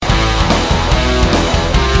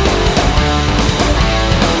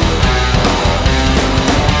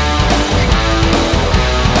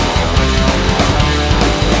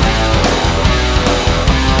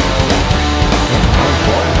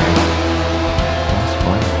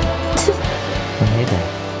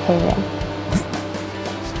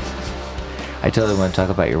totally want to talk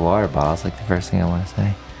about your water bottle. It's like the first thing I want to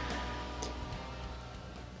say.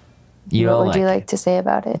 What would you like to say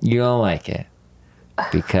about it? You don't like it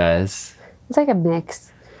because it's like a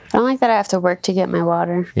mix. I don't like that I have to work to get my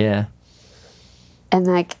water. Yeah. And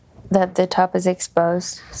like that the top is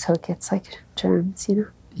exposed, so it gets like germs, you know?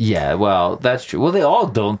 Yeah, well, that's true. Well, they all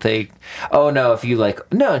don't think. Oh no, if you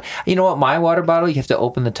no, you know what? My water bottle, you have to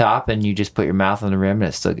open the top and you just put your mouth on the rim, and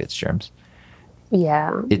it still gets germs.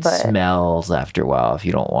 Yeah, it smells after a while if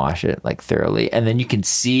you don't wash it like thoroughly, and then you can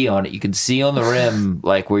see on it. You can see on the rim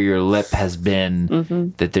like where your lip has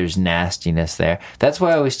been that there's nastiness there. That's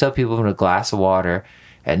why I always tell people when a glass of water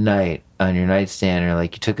at night on your nightstand, or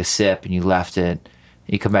like you took a sip and you left it.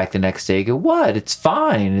 You come back the next day, you go, what? It's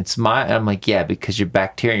fine. It's mine. I'm like, yeah, because your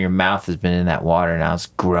bacteria in your mouth has been in that water. Now it's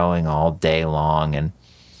growing all day long. And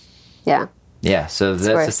yeah. Yeah, so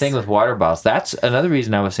that's the thing with water bottles. That's another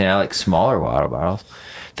reason I was saying I like smaller water bottles.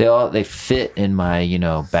 They fit in my,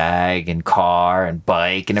 bag and car and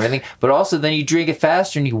bike and everything. But also then you drink it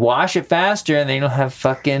faster and you wash it faster and then you don't have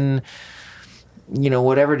fucking,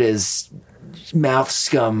 whatever it is, mouth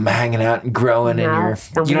scum hanging out and growing in your...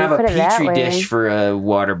 You don't have a petri dish for a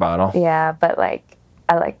water bottle. Yeah, but I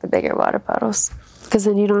like the bigger water bottles because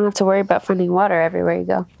then you don't have to worry about finding water everywhere you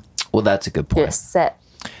go. Well, that's a good point. You're set.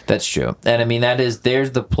 That's true. And I mean, there's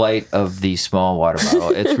the plight of the small water bottle.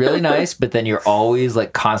 It's really nice, but then you're always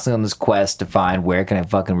constantly on this quest to find where can I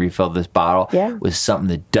fucking refill this bottle with something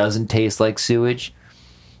that doesn't taste like sewage.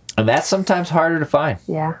 And that's sometimes harder to find.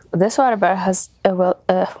 Yeah. This water bottle has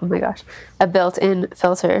a built-in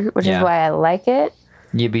filter, which is why I like it.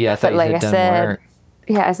 Yeah, but I thought you said work.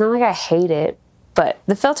 Yeah, it's not like I hate it, but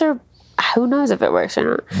the filter, who knows if it works or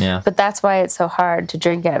not. Yeah. But that's why it's so hard to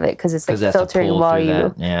drink out of it, because it's filtering while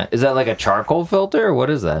you... Yeah. Is that like a charcoal filter, or what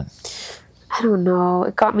is that? I don't know.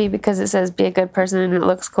 It got me because it says be a good person and it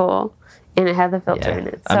looks cool, and it had the filter in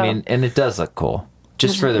it. So. I mean, and it does look cool.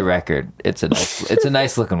 Just for the record, it's a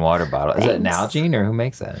nice looking water bottle. Is that Nalgene, or who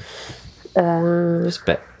makes that? No,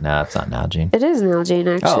 it's not Nalgene. It is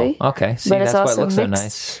Nalgene, actually. Oh, okay. See, but that's it's also why it looks so mixed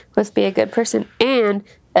nice. With Be a Good Person and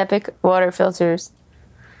Epic Water Filters.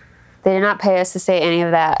 They did not pay us to say any of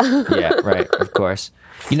that. Yeah, right. Of course.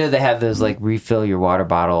 They have those refill your water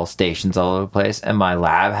bottle stations all over the place, and my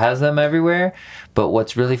lab has them everywhere. But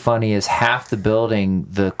what's really funny is half the building,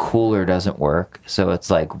 the cooler doesn't work. So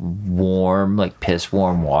it's warm, piss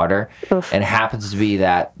warm water. Oof. And it happens to be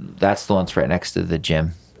that's the one that's right next to the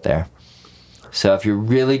gym there. So if you're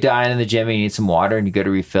really dying in the gym and you need some water and you go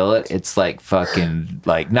to refill it, it's fucking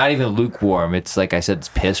not even lukewarm. It's like I said, it's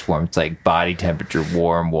piss warm. It's body temperature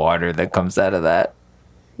warm water that comes out of that.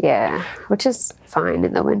 Yeah, which is fine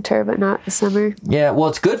in the winter, but not the summer. Yeah, well,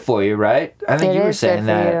 it's good for you, right? I think you were saying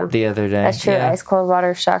that the other day. That's true. Yeah. Ice cold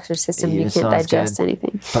water shocks your system. You can't digest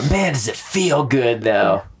anything. But man, does it feel good,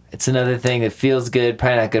 though. Yeah. It's another thing that feels good,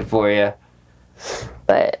 probably not good for you.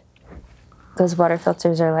 But those water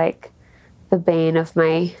filters are the bane of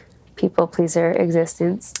my people pleaser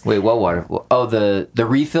existence. Wait, what water? Oh, the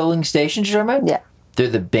refilling stations you're talking about? Yeah. They're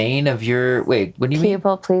the bane of your... Wait, what do you mean?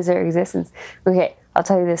 People pleaser existence. Okay, I'll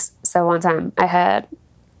tell you this. So one time I had...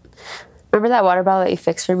 Remember that water bottle that you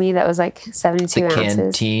fixed for me that was 72 ounces? The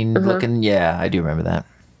canteen looking? Yeah, I do remember that.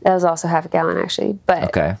 That was also half a gallon, actually. But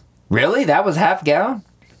okay. Really? That was half a gallon?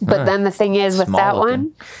 But then the thing is with that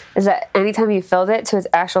one is that anytime you filled it to its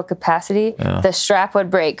actual capacity, the strap would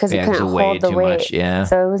break because it couldn't hold the weight. Much, yeah.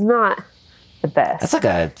 So it was not the best. That's like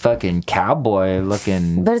a fucking cowboy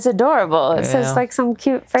looking. But it's adorable. It says some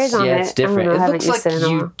cute phrase on it. Yeah, it's different. It looks like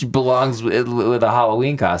you belongs with a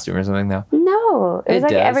Halloween costume or something, though. No, it was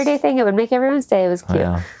an everyday thing. It would make everyone's day. It was cute.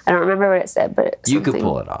 I don't remember what it said, but you could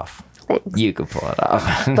pull it off. Thanks. You could pull it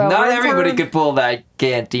off. Not everybody could pull that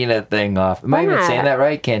cantina thing off. Am I even saying that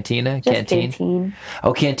right? Cantina? Just canteen.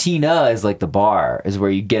 Oh, cantina is the bar, is where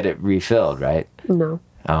you get it refilled, right? No.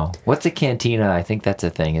 Oh. What's a cantina? I think that's a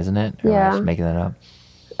thing, isn't it? Or am I just making that up?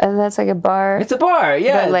 That's a bar. It's a bar,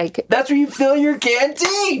 yeah. That's where you fill your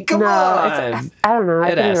canteen. Come on. I don't know.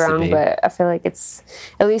 I could be wrong, but I feel like it's,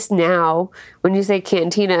 at least now, when you say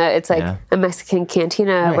cantina, it's a Mexican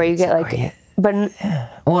cantina where you get But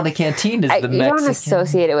well, the canteen is the Mexican. You don't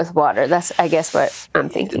associate it with water. That's, I guess, what I'm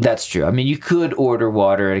thinking. That's true. I mean, you could order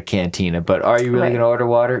water at a cantina, but are you really going to order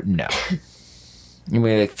water? No. You're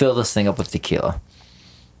going to fill this thing up with tequila.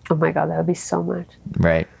 Oh my God, that would be so much.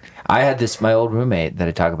 Right. I had my old roommate that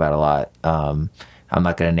I talk about a lot. I'm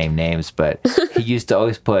not going to name names, but he used to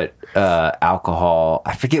always put alcohol.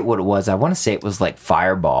 I forget what it was. I want to say it was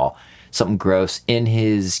Fireball, something gross, in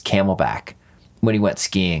his Camelback when he went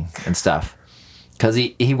skiing and stuff. Because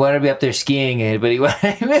he wanted to be up there skiing, but he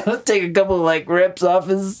wanted to take a couple like rips off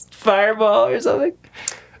his Fireball or something.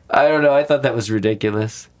 I don't know. I thought that was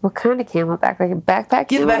ridiculous. What kind of camelback? Like a backpack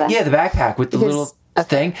camelback? Yeah, the backpack with the little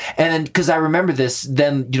thing. And then, because I remember this,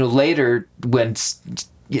 then, later when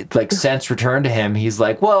like sense returned to him, he's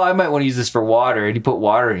like, well, I might want to use this for water. And he put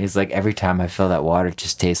water in. He's like, every time I fill that water, it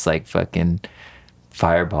just tastes like fucking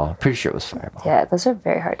Fireball. Pretty sure it was Fireball. Yeah, those are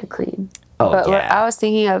very hard to clean. Oh, but what I was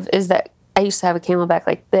thinking of is that I used to have a camelback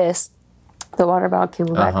like this, the water bottle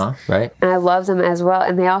camelbacks. Right. And I love them as well.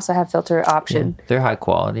 And they also have filter option. Yeah, they're high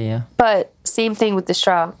quality, yeah. But same thing with the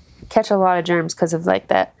straw. Catch a lot of germs because of like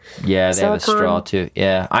that. Yeah, they have a straw too.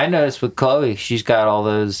 Yeah. I noticed with Chloe, she's got all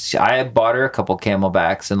those. I bought her a couple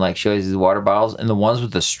camelbacks and like she always these water bottles, and the ones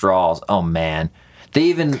with the straws, oh man.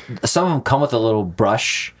 Some of them come with a little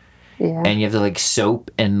brush. Yeah. And you have to like soap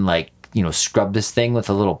and like, scrub this thing with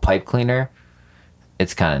a little pipe cleaner.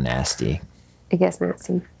 It's kind of nasty. It gets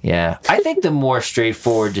nasty. Yeah. I think the more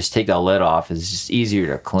straightforward, just take the lid off, is just easier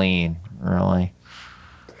to clean, really.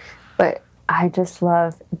 But I just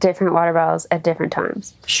love different water bottles at different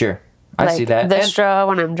times. Sure. I see that. The straw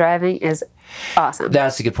when I'm driving is awesome.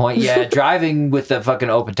 That's a good point. Yeah, driving with the fucking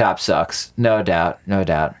open top sucks. No doubt. No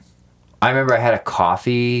doubt. I remember I had a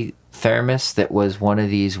coffee thermos that was one of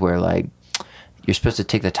these where like you're supposed to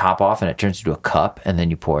take the top off and it turns into a cup and then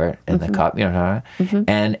you pour it in the cup,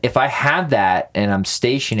 And if I have that and I'm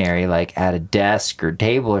stationary, like at a desk or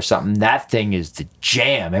table or something, that thing is the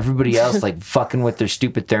jam. Everybody else like fucking with their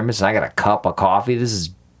stupid thermos and I got a cup of coffee. This is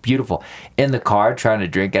beautiful. In the car trying to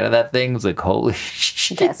drink out of that thing was like, holy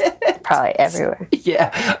shit. Yes, probably everywhere.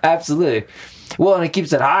 Yeah, absolutely. Well, and it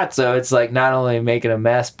keeps it hot, so it's like not only making a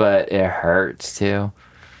mess, but it hurts too.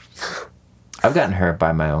 I've gotten hurt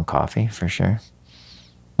by my own coffee, for sure.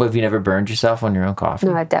 Well, have you never burned yourself on your own coffee?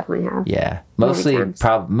 No, I definitely have. Yeah. Mostly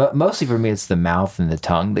for me, it's the mouth and the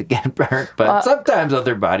tongue that get burnt, but sometimes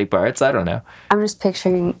other body parts. I don't know. I'm just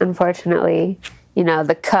picturing, unfortunately,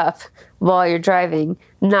 the cup while you're driving,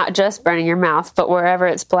 not just burning your mouth, but wherever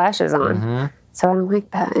it splashes on. Mm-hmm. So I don't like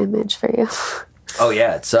that image for you. Oh,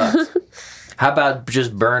 yeah, it sucks. How about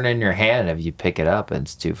just burning your hand if you pick it up and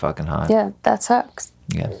it's too fucking hot? Yeah, that sucks.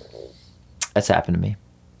 Yeah. That's happened to me.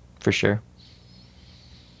 For sure.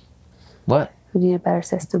 What? We need a better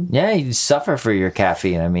system. Yeah, you suffer for your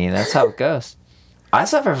caffeine. I mean, that's how it goes. I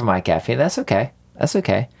suffer from my caffeine. That's okay. That's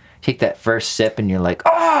okay. Take that first sip and you're like,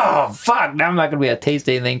 oh, fuck, now I'm not going to be able to taste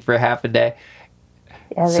anything for half a day.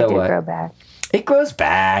 Yeah, they do grow back. It grows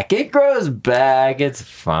back. It grows back. It's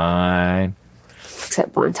fine.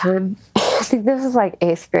 Except one time, I think this was like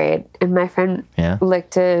 8th grade, and my friend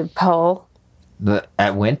licked a pole.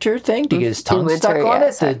 At winter thing? To get his tongue stuck on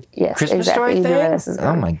it? The Christmas story thing?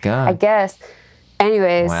 Oh my God. I guess.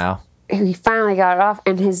 Anyways, wow. He finally got it off,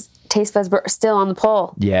 and his taste buds were still on the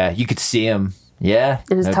pole. Yeah, you could see him. Yeah,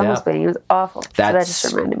 and his tongue was bleeding. It was awful. That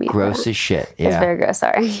just reminded me. Gross as shit. Yeah, it's very gross.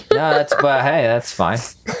 Sorry. No, hey, that's fine.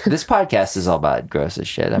 This podcast is all about gross as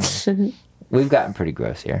shit. I mean, we've gotten pretty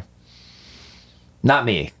gross here. Not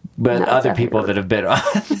me, but other people that have been on.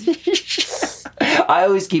 I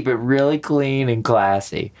always keep it really clean and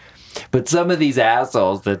classy, but some of these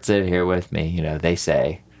assholes that sit here with me, they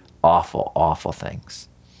say awful, awful things.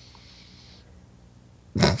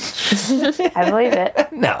 I believe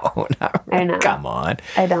it. No, not really. I know. Come on.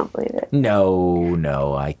 I don't believe it.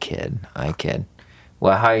 No, I kid.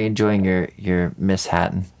 Well, how are you enjoying your Miss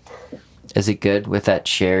Hatton? Is it good with that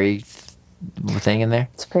cherry thing in there?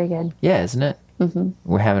 It's pretty good. Yeah, isn't it? Mm-hmm.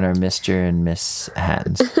 We're having our Mr. and Miss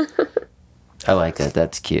Hattons. I like that.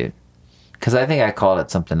 That's cute. Because I think I called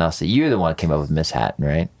it something else. You're the one that came up with Miss Hatton,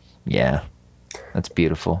 right? Yeah. That's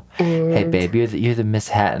beautiful. And hey, babe, you're the Miss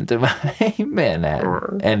Hatton to my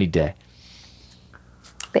Manhattan. Any day.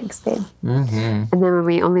 Thanks, babe. Mm-hmm. And then when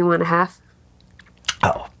we only want a half.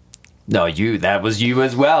 Oh. No, that was you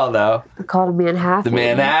as well, though. I called a Manhattan. The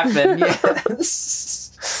Manhattan,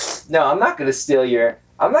 yes. No, I'm not going to steal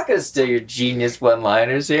your genius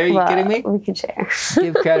one-liners here. Are you kidding me? We can share.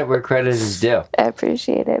 Give credit where credit is due. I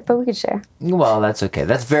appreciate it, but we can share. Well, that's okay.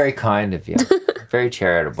 That's very kind of you. Very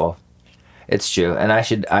charitable. It's true, and I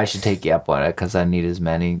should take you up on it because I need as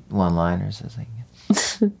many one-liners as I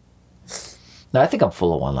can. No, I think I'm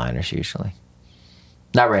full of one-liners usually.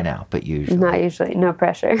 Not right now, but usually. Not usually. No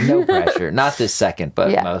pressure. No pressure. Not this second,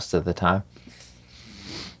 but most of the time.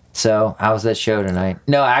 So, how was that show tonight?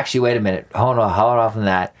 No, actually, wait a minute. Hold off on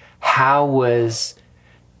that. How was...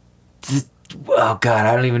 Oh, God,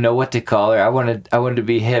 I don't even know what to call her. I wanted to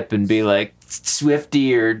be hip and be like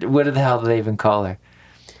Swifty or what the hell do they even call her?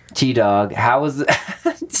 T-Dog, how was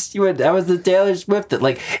that was the Taylor Swift that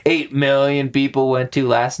like 8 million people went to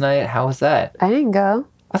last night? How was that? I didn't go.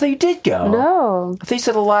 I thought you did go. No. I thought you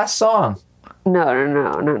said the last song.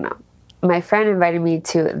 No. My friend invited me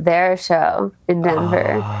to their show in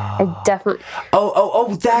Denver. I definitely...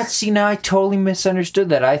 Now I totally misunderstood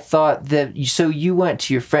that. I thought that... So you went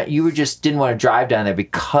to your friend... You just didn't want to drive down there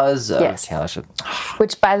because of Taylor Swift.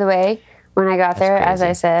 Which, by the way, when I got there, crazy. as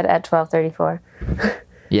I said, at 12:34...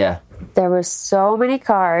 Yeah. There were so many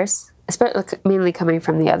cars, especially mainly coming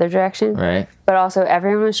from the other direction. Right. But also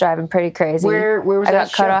everyone was driving pretty crazy. Where was that? I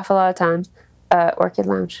got cut off a lot of times. Orchid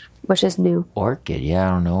Lounge, which is new. Orchid? Yeah,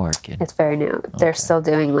 I don't know Orchid. It's very new. Okay. They're still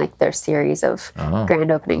doing like their series of grand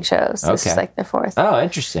opening shows. This is like their fourth. Oh,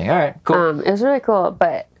 interesting. All right, cool. It was really cool,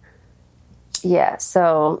 but yeah,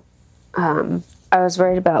 so I was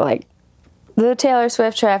worried about like the Taylor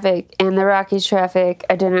Swift traffic and the Rockies traffic.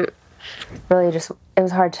 I didn't really it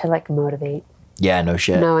was hard to like motivate. Yeah, no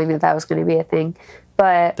shit. Knowing that was going to be a thing.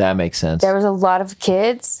 But that makes sense. There was a lot of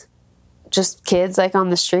kids, just kids like on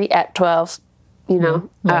the street at 12, you know,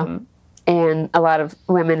 and a lot of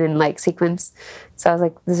women in like sequins. So I was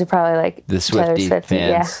like, this is probably like the Swiftie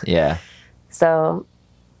fans. Yeah. So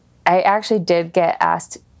I actually did get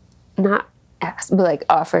not asked, but like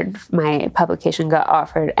offered, my publication got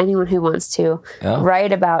offered anyone who wants to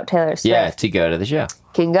write about Taylor Swift. Yeah, to go to the show.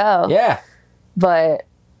 Can go. Yeah. But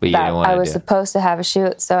you didn't want to I was supposed to have a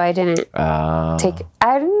shoot, so I didn't take...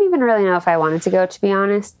 I didn't even really know if I wanted to go, to be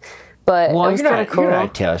honest. But it was kind of cool. You're not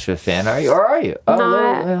a Taylor Swift fan, are you? Or are you?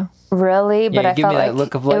 Not really, but I felt like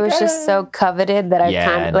look of like it was just so coveted that I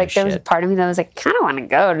kind of... Like, there was a part of me that was like, kind of want to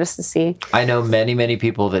go just to see. I know many, many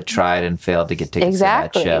people that tried and failed to get tickets to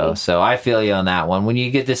that show. So I feel you on that one. When you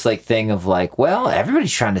get this like thing of like, well,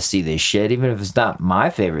 everybody's trying to see this shit, even if it's not my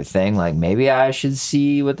favorite thing, like maybe I should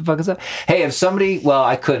see what the fuck is up. Hey, if somebody... Well,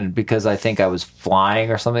 I couldn't because I think I was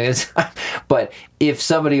flying or something. But if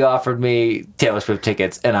somebody offered me Taylor Swift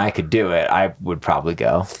tickets and I could do it, I would probably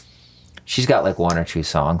go. She's got like one or two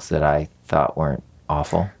songs that I thought weren't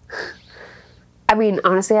awful. I mean,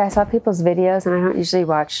 honestly, I saw people's videos, and I don't usually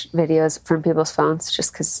watch videos from people's phones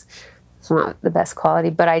just because it's not the best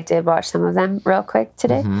quality, but I did watch some of them real quick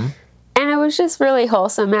today. Mm-hmm. And it was just really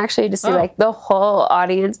wholesome, actually, to see like the whole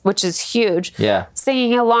audience, which is huge,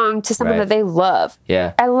 singing along to something that they love.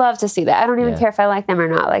 Yeah, I love to see that. I don't even care if I like them or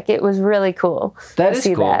not. Like, it was really cool. That is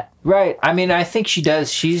cool. Right. I mean, I think she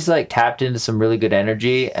does. She's like tapped into some really good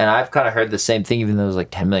energy, and I've kind of heard the same thing, even though there's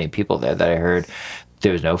like 10 million people there, that I heard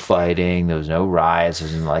there was no fighting, there was no riots, there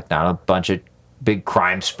was like not a bunch of big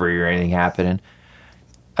crime spree or anything happening.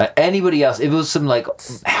 Anybody else, if it was some like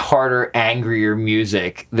harder, angrier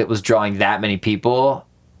music that was drawing that many people,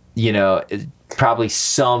 you know, probably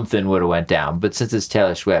something would have went down. But since it's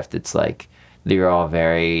Taylor Swift, it's like they're all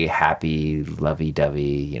very happy, lovey-dovey,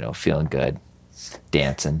 you know, feeling good,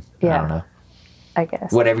 dancing. Yeah, I don't know. I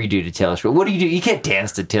guess. Whatever you do to Taylor Swift. What do? You can't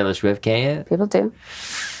dance to Taylor Swift, can you? People do.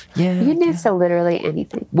 Yeah. You can dance to literally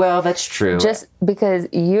anything. Well, that's true. Just because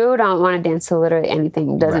you don't want to dance to literally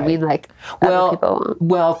anything doesn't mean like other people won't.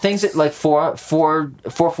 Well, things that like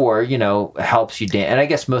 4/4, you know, helps you dance. And I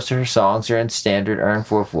guess most of her songs are in standard or in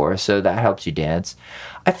 4/4, so that helps you dance.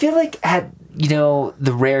 I feel like at, you know,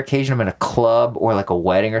 the rare occasion I'm in a club or like a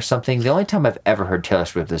wedding or something, the only time I've ever heard Taylor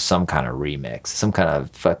Swift is some kind of remix, some kind of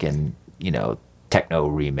fucking, you know, techno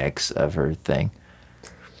remix of her thing.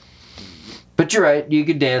 But you're right. You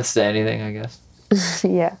could dance to anything, I guess.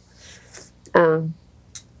 Yeah. I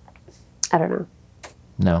don't know.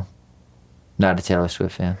 No. Not a Taylor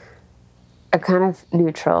Swift fan. I'm kind of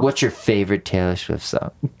neutral. What's your favorite Taylor Swift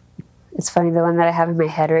song? It's funny, the one that I have in my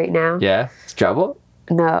head right now. Yeah? It's Trouble?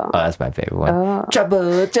 No. Oh, that's my favorite one. Oh.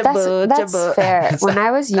 Trouble. That's fair. When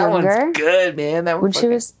I was younger... That one's good, man. That one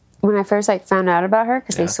when I first like found out about her,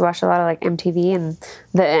 because I used to watch a lot of like MTV and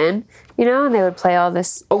The N, you know, and they would play all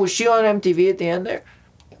this. Oh, was she on MTV at the end there?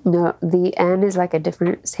 No, The N is like a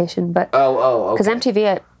different station, but okay. Because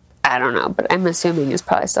MTV, I don't know, but I'm assuming is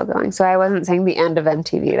probably still going. So I wasn't saying the end of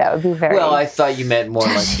MTV. That would be very... Well, I thought you meant more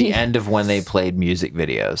like the end of when they played music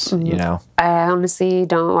videos, you know? I honestly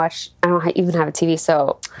don't watch... I don't even have a TV,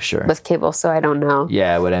 so... Sure. With cable, so I don't know.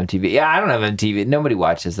 Yeah, with MTV. Yeah, I don't have MTV. Nobody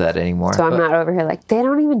watches that anymore. So I'm not over here like, they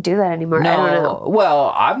don't even do that anymore. No, I don't know.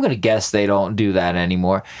 Well, I'm going to guess they don't do that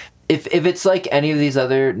anymore. If it's like any of these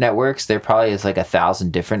other networks, there probably is like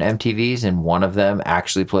 1,000 different MTVs, and one of them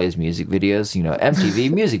actually plays music videos. You know, MTV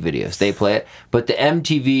music videos, they play it. But the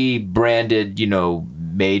MTV branded, you know,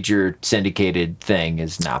 major syndicated thing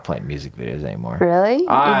is not playing music videos anymore. Really? You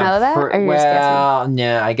know that? Or you're just guessing?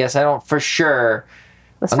 Yeah, I guess I don't for sure.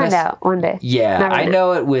 Let's find out one day. Yeah, Not right I now.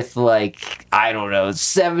 know it with like, I don't know,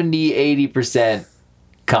 70, 80%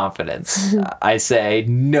 confidence. I say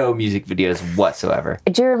no music videos whatsoever.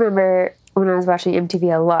 I do remember when I was watching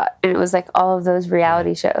MTV a lot, and it was like all of those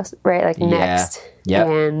reality shows, right? Like Next. Yep.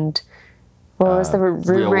 And what was the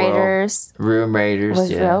Room Raiders? Room Raiders,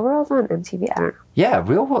 Was Real World on MTV? I don't know. Yeah,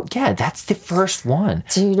 Real World. Yeah, that's the first one.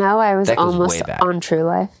 Do you know I was That goes almost way back. on True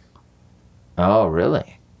Life? Oh,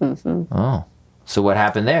 really? Mm-hmm. Oh. So what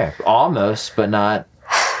happened there? Almost, but not.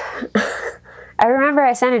 I remember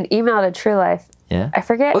I sent an email to True Life. Yeah. I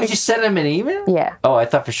forget. Oh, you just sent him an email? Yeah. Oh, I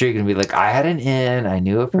thought for sure you're going to be like, I had an in, I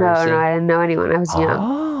knew a person. No, I didn't know anyone. I was young.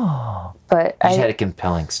 Oh. But You just had a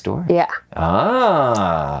compelling story. yeah.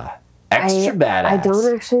 Ah. Extra badass. I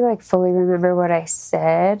don't actually like fully remember what I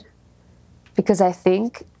said because I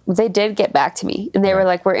think they did get back to me and they were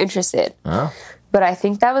like, we're interested. Oh. But I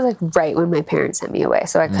think that was like right when my parents sent me away,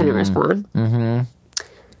 so I couldn't respond. Mm-hmm.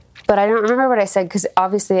 But I don't remember what I said because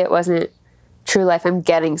obviously it wasn't True Life. I'm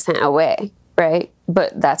getting sent away, right?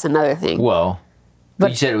 But that's another thing. Well, but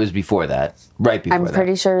you said it was before that, right before I'm that.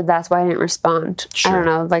 pretty sure that's why I didn't respond. Sure. I don't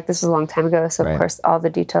know. Like, this was a long time ago, so Right. of course all the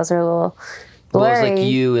details are a little Well, blurry. it's like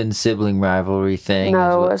you and sibling rivalry thing.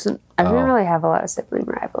 No, it wasn't. I didn't really have a lot of sibling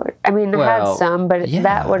rivalry. I mean, I had Well, some, but yeah,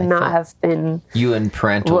 that would I not thought- have been You and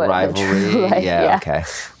parental what the rivalry. True Life, Yeah, okay.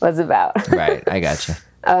 was about. Right, I got you.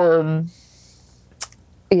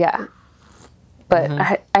 Yeah. But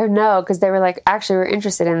Mm-hmm. I know because they were like, actually, we're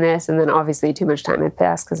interested in this. And then obviously too much time had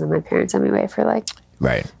passed because my parents sent me away for like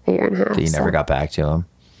Right. a year and a half. So you never got back to him.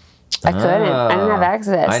 I couldn't. I didn't have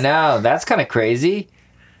access. I know. That's kind of crazy.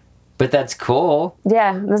 But that's cool.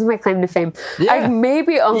 Yeah, this is my claim to fame. Yeah. I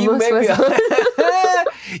maybe almost was on.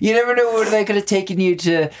 You never know where they could have taken you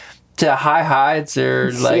to high heights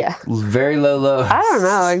or like Yeah. very low lows. I don't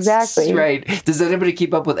know exactly. Right. Does anybody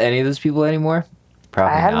keep up with any of those people anymore?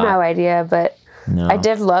 Probably I have not. no idea, but No. I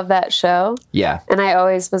did love that show. Yeah. And I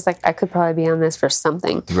always was like, I could probably be on this for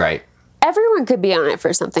something. Right. Everyone could be on it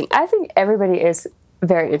for something. I think everybody is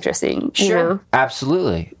very interesting. Sure. You know?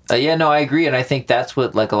 Absolutely. Yeah, no, I agree. And I think that's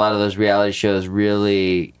what like a lot of those reality shows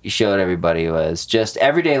really showed everybody was just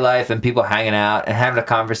everyday life and people hanging out and having a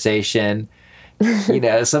conversation. You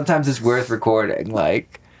know, sometimes it's worth recording.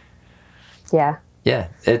 Like, Yeah. yeah,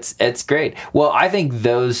 it's great. Well, I think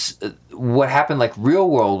those, what happened, like Real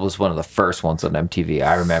World was one of the first ones on MTV,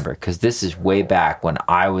 I remember, because this is way back when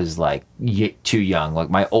I was like too young. Like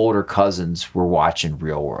my older cousins were watching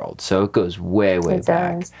Real World. So it goes way, way It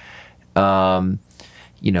back. does.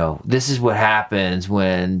 You know, this is what happens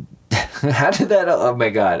when, how did that, oh my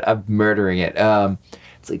God, I'm murdering it.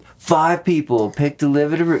 It's like 5 people pick to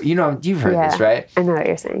live at a, you know, you've heard this, right? I know what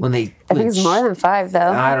you're saying. When they, I think it's more than 5,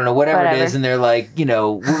 though. I don't know, whatever it is, and they're like, you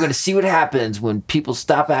know, we're going to see what happens when people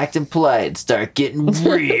stop acting polite and start getting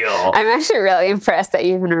real. I'm actually really impressed that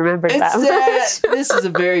you even remembered that much. This is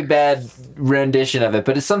a very bad rendition of it,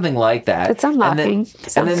 but it's something like that. It's unlocking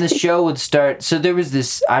And then the something. show would start. So there was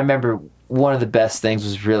this, I remember one of the best things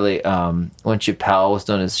was really when Chappelle was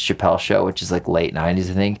doing his Chappelle show, which is like late 90s,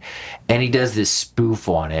 I think. And he does this spoof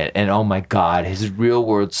on it. And oh my God, his Real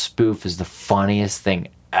World spoof is the funniest thing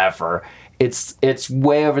ever. It's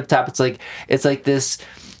way over the top. It's like this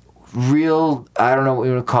real, I don't know what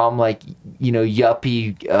you want to call them, like, you know,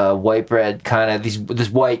 yuppie white bread kind of this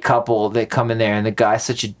white couple that come in there, and the guy's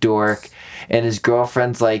such a dork, and his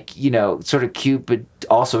girlfriend's like, you know, sort of cute but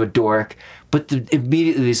also a dork. But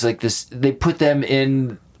immediately it's like this, they put them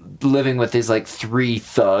in living with these like 3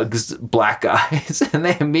 thugs, black guys, and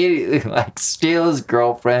they immediately like steal his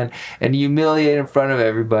girlfriend and humiliate in front of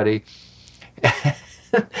everybody.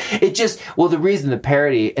 It just, well, the reason the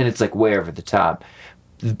parody, and it's like way over the top,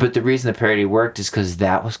 but the reason the parody worked is because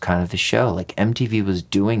that was kind of the show. Like MTV was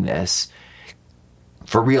doing this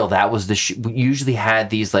for real. That was the we usually had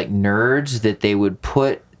these like nerds that they would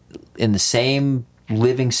put in the same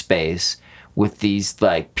living space with these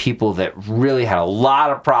like people that really had a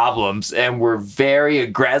lot of problems and were very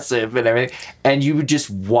aggressive and everything. And you would just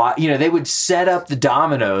watch, you know, they would set up the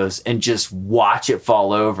dominoes and just watch it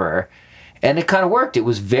fall over. And it kind of worked. It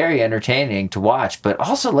was very entertaining to watch, but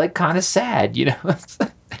also like kind of sad, you know.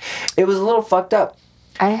 It was a little fucked up.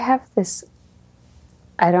 I have this,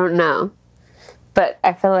 I don't know, but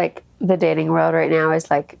I feel like the dating world right now is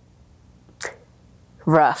like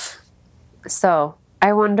rough. So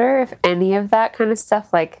I wonder if any of that kind of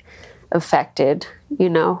stuff like affected, you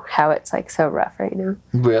know, how it's like so rough right now.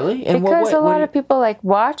 Really? And Because a lot of people like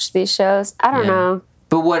watch these shows. I don't Yeah. know.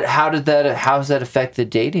 But how does that affect the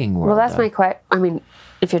dating world? Well, that's though? my question. I mean,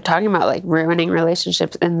 if you're talking about like ruining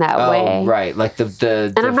relationships in that way. Oh, right. Like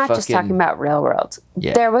the and I'm not just talking about Real World.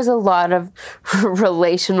 Yeah. There was a lot of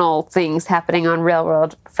relational things happening on Real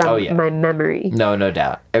World from my memory. No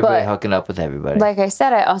doubt. Everybody hooking up with everybody. Like I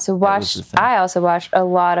said, I also watched a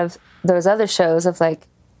lot of those other shows of like,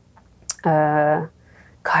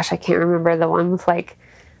 gosh, I can't remember the one with like,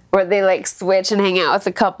 where they like switch and hang out with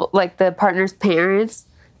the couple, like the partner's parents.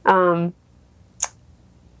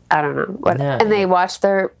 I don't know what, and they watch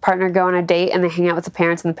their partner go on a date and they hang out with the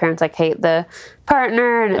parents, and the parents like hate the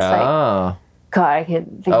partner, and it's like, God, I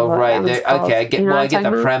can't think of what that one's called. I get. I get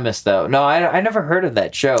the premise though. No, I never heard of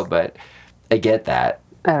that show, but I get that.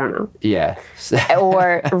 I don't know. Yeah.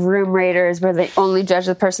 Or Room Raiders, where they only judge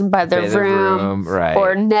the person by their room. Right.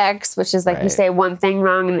 Or Next, which is like you say one thing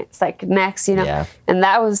wrong and it's like Next, you know. Yeah. And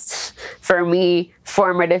that was, for me,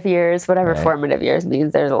 formative years, whatever formative years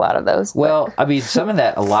means. There's a lot of those. Well, I mean,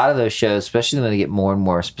 a lot of those shows, especially when they get more and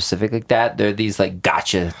more specific like that, they're these like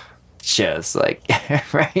gotcha shows, like,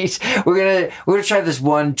 right? We're gonna try this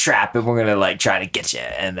one trap and we're gonna like try to get you,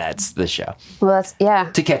 and that's the show. Well, that's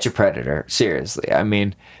To Catch a Predator. Seriously, I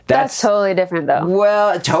mean, that's totally different though.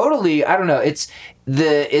 Well, totally. I don't know. It's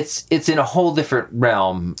in a whole different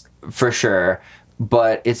realm for sure.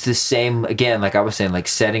 But it's the same again. Like I was saying, like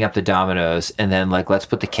setting up the dominoes, and then like let's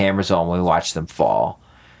put the cameras on when we watch them fall.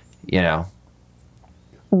 You know.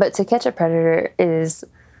 But To Catch a Predator is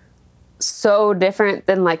so different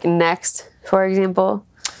than like Next, for example.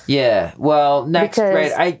 Yeah, well, Next,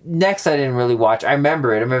 right? Next I didn't really watch. I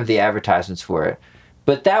remember it. I remember the advertisements for it.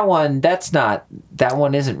 But that one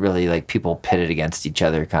isn't really like people pitted against each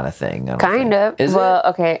other kind of thing. Kind of. Is it?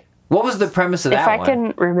 Okay. What was the premise of that one? If I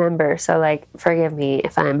can remember, so like, forgive me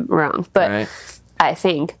if I'm wrong, but I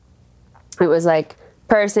think it was like,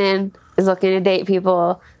 person is looking to date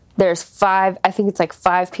people. There's 5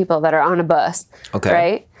 people that are on a bus. Okay.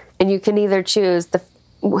 Right? And you can either choose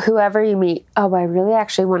whoever you meet. Oh, I really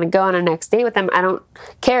actually want to go on a next date with them. I don't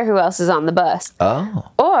care who else is on the bus.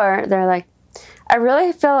 Oh. Or they're like, I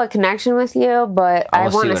really feel a connection with you, but I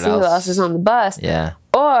want to see who else is on the bus. Yeah.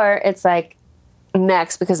 Or it's like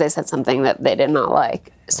Next because they said something that they did not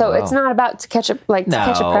like. So it's not about To Catch a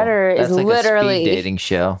Predator is like literally a speed dating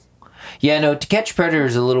show. Yeah, no, To Catch a Predator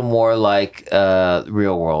is a little more like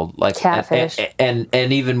Real World, like Catfish, and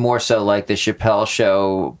even more so like the Chappelle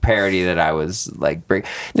Show parody that I was like.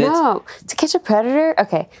 No, To Catch a Predator.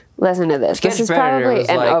 Okay, listen to this. This is probably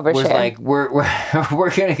an overshare. Was like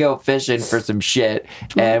we're gonna go fishing for some shit,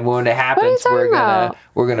 and when it happens,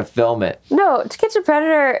 we're gonna film it. No, To Catch a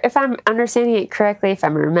Predator, if I'm understanding it correctly, if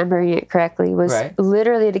I'm remembering it correctly, was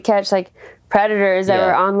literally to catch like predators that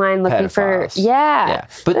were online looking for but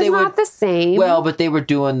it's not the same. Well, but they were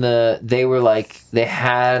doing they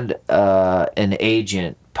had an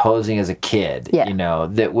agent posing as a kid, you know,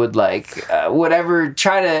 that would like whatever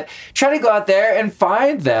try to go out there and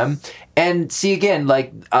find them and see again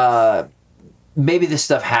like maybe this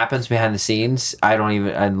stuff happens behind the scenes.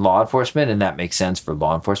 In law enforcement, and that makes sense for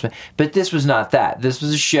law enforcement. But this was not that. This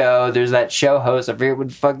was a show. There's that show host. I forget what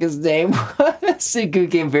the fuck his name was. He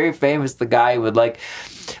became very famous. The guy who would like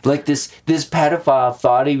this pedophile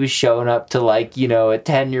thought he was showing up to like, you know, a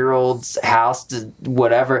 10-year-old's house to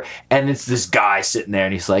whatever. And it's this guy sitting there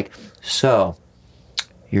and he's like, so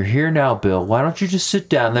you're here now, Bill. Why don't you just sit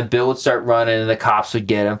down? And then Bill would start running and the cops would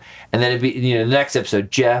get him. And then it'd be, you know, the next episode,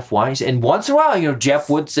 Jeff, why? And once in a while, you know, Jeff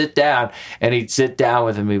would sit down and he'd sit down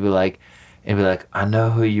with him. He'd be like, I know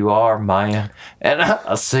who you are, man. And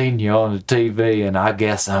I seen you on the TV and I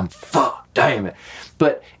guess I'm fucked. Damn it.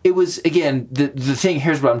 But it was, again, the thing,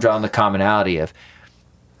 here's what I'm drawing the commonality of.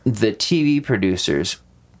 The TV producers,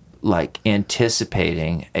 like,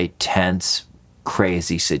 anticipating a tense,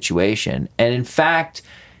 crazy situation. And in fact,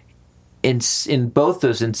 in both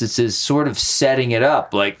those instances, sort of setting it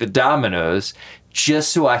up like the dominoes,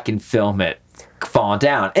 just so I can film it fall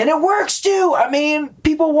down. And it works too. I mean,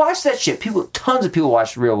 people watch that shit. Tons of people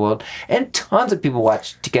watch Real World, and tons of people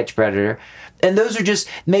watch To Catch a Predator. And those are just,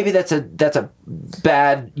 maybe that's a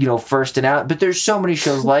bad, you know, first and out. But there's so many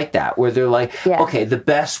shows like that where they're like, okay, the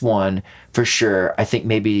best one for sure. I think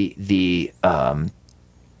maybe the a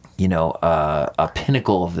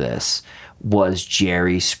pinnacle of this was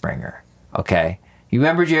Jerry Springer. Okay, you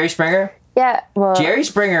remember Jerry Springer? Yeah. Well, Jerry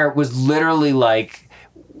Springer was literally like,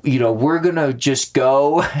 you know, we're gonna just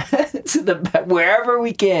go to wherever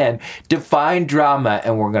we can to find drama,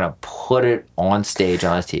 and we're gonna put it on stage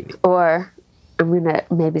on his TV. Or I'm gonna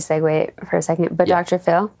maybe segue for a second, but Dr.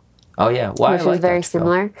 Phil. Oh yeah, why? Which was very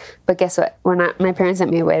similar. But guess what? My parents sent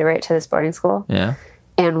me away right to this boarding school. Yeah.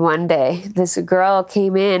 And one day, this girl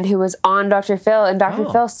came in who was on Dr. Phil, and Dr.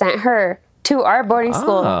 Phil sent her to our boarding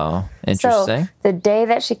school. Oh, interesting. So the day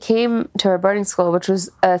that she came to our boarding school, which was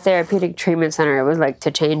a therapeutic treatment center, it was like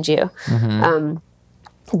to change you.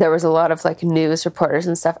 There was a lot of like news reporters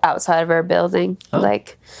and stuff outside of our building,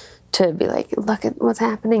 like to be like, look at what's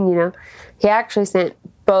happening, you know. He actually sent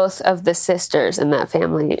both of the sisters in that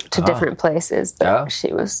family to different places, but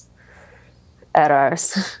she was at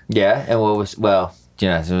ours. Yeah, and what was, well, you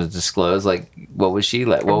know, it was disclosed, like, what was she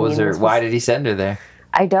like? What was her, why did he send her there?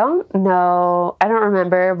 I don't know. I don't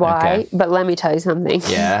remember why, but let me tell you something.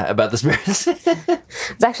 Yeah, about this person.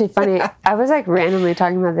 It's actually funny. I was like randomly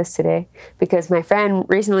talking about this today because my friend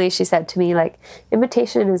recently, she said to me, like,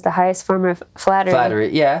 imitation is the highest form of flattery. Flattery,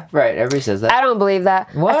 yeah, right. Everybody says that. I don't believe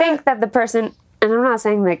that. What? I think that the person, and I'm not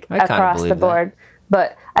saying like across the board,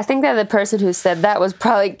 but I think that the person who said that was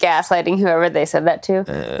probably gaslighting whoever they said that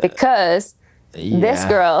to because this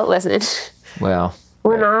girl, listen. Well.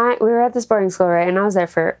 When we were at this boarding school, right, and I was there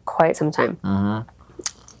for quite some time,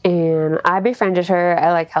 and I befriended her.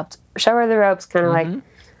 I like helped show her the ropes, kind of like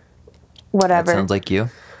whatever. That sounds like you.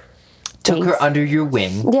 Took her under your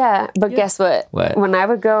wing. Yeah, but guess what? What? When I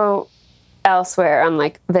would go elsewhere on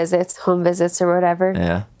like visits, home visits or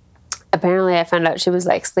whatever, apparently I found out she was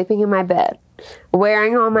like sleeping in my bed,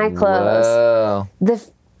 wearing all my clothes. Whoa. The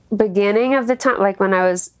beginning of the time, like when I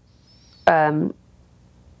was,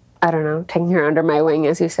 I don't know, taking her under my wing,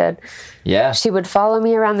 as you said. Yeah. She would follow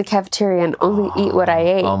me around the cafeteria and only eat what I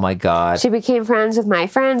ate. Oh, my God. She became friends with my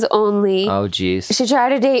friends only. Oh, jeez. She tried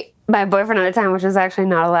to date my boyfriend at the time, which was actually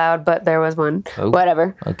not allowed, but there was one. Oh.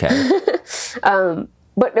 Whatever. Okay.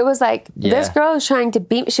 But it was like, this girl was trying to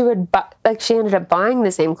beat, she would, she ended up buying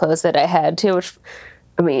the same clothes that I had, too, which,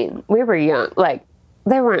 I mean, we were young. Like,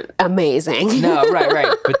 they weren't amazing. No,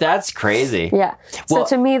 right. But that's crazy. Yeah. Well,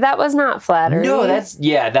 so to me, that was not flattery. No, that's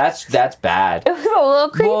bad. It was a little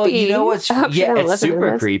creepy. Well, you know what's, it's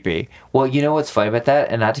super this. creepy. Well, you know what's funny about that?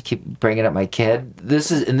 And not to keep bringing up my kid.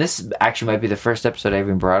 This actually might be the first episode I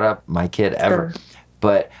even brought up my kid ever.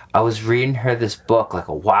 But I was reading her this book like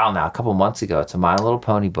a while now, a couple months ago. It's a My Little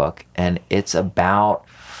Pony book. And it's about,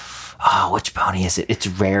 which pony is it? It's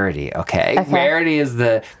Rarity, okay? Rarity is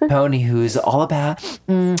the pony who's all about,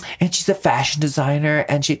 and she's a fashion designer,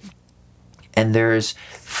 and there's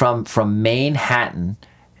from Manhattan,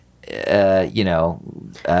 you know,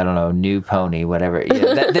 I don't know, New Pony, whatever.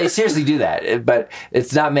 Yeah, they seriously do that, but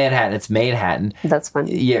it's not Manhattan, it's Manhattan. That's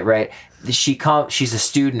funny. Yeah, right. She's a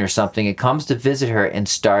student or something, and comes to visit her and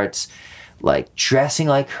starts like dressing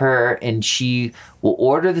like her, and she will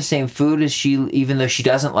order the same food as she, even though she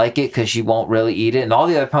doesn't like it because she won't really eat it. And all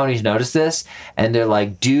the other ponies notice this, and they're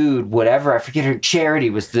like, dude, whatever. I forget her. Charity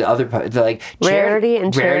was the other pony. They're like, Rarity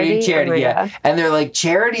and Charity. Oh yeah. God. And they're like,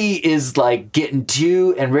 Charity is like getting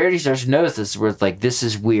too, and Rarity starts to notice this, where it's like, this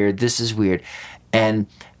is weird.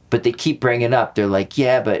 But they keep bringing it up. They're like,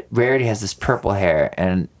 yeah, but Rarity has this purple hair.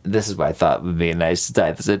 And this is what I thought would be nice to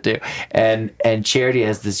tie this into. And Charity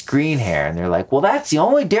has this green hair. And they're like, well, that's the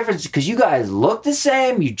only difference because you guys look the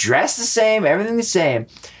same. You dress the same. Everything the same.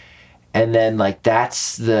 And then, like,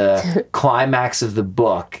 that's the climax of the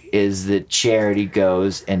book is that Charity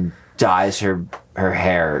goes and dyes her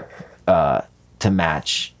hair to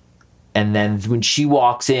match. And then when she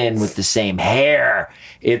walks in with the same hair,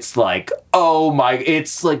 it's like, oh my,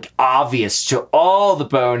 it's like obvious to all the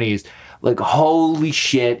ponies. Like, holy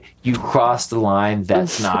shit, you crossed the line.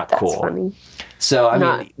 That's not That's cool. Funny. So, I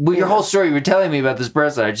mean, your whole story, you were telling me about this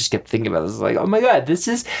person. I just kept thinking about this. Like, oh my God, this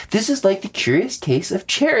is like the Curious Case of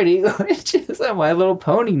Charity, which is a My Little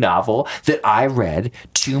Pony novel that I read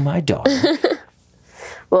to my daughter.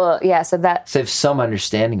 Well, yeah, so I have some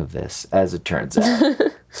understanding of this, as it turns out.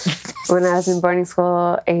 When I was in boarding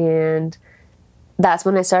school, and that's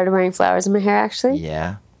when I started wearing flowers in my hair, actually.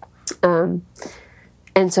 Yeah. And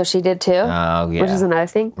so she did too. Oh, yeah. Which is another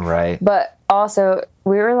thing. Right. But also,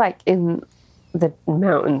 we were like in the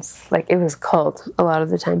mountains. Like, it was cold a lot of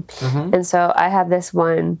the time. Mm-hmm. And so I had this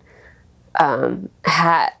one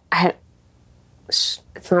hat.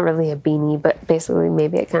 It's not really a beanie, but basically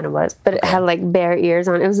maybe it kind of was. But it had like bear ears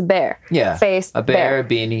on. It was a bear. Yeah. Face. A bear, a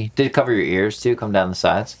beanie. Did it cover your ears too? Come down the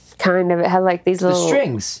sides? Kind of. It had like these little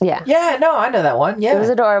strings. Yeah. Yeah, no, I know that one. Yeah. It was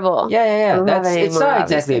adorable. Yeah. It's not exactly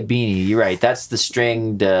obviously. a beanie. You're right. That's the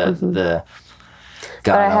string, the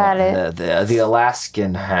but I had it. The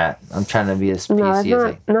Alaskan hat. I'm trying to be as PC no, as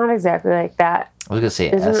it's not exactly like that. I was gonna say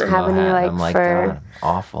it doesn't Eskimo have any hat. like I'm like, fur. God,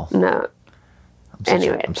 awful. No.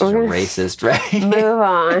 Anyway, I'm such a racist, right? Move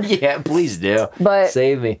on. Yeah, please do. But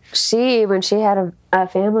save me. When she had a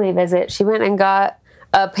family visit, she went and got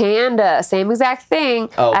a panda, same exact thing.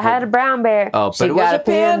 I had a brown bear. Oh, but it was a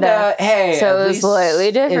panda. Hey, so it was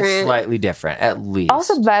slightly different. It's slightly different, at least.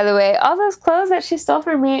 Also, by the way, all those clothes that she stole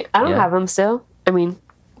from me, I don't have them still. I mean,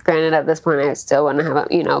 granted, at this point, I still wouldn't have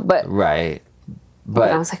them, but right.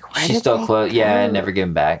 But I was like, why she did stole they clothes. Yeah, never give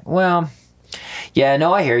them back. Well, yeah,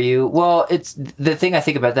 no, I hear you. Well, it's the thing I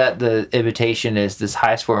think about that. The imitation is this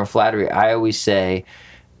highest form of flattery. I always say,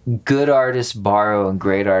 good artists borrow and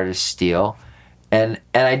great artists steal. And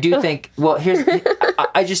I do think, well, here's,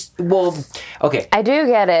 okay. I do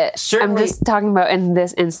get it. Certainly, I'm just talking about in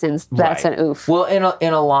this instance, that's right. an oof. Well,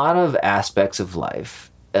 in a lot of aspects of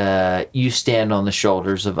life, you stand on the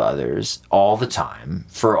shoulders of others all the time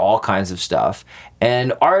for all kinds of stuff.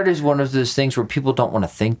 And art is one of those things where people don't want to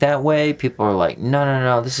think that way. People are like,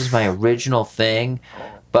 no, this is my original thing.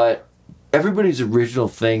 But everybody's original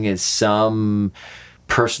thing is some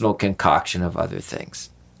personal concoction of other things.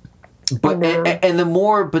 But and the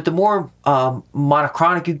more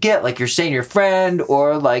monochronic you get, like you're saying your friend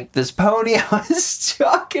or like this pony I was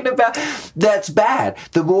talking about, that's bad.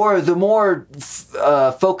 The more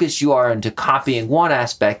focused you are into copying one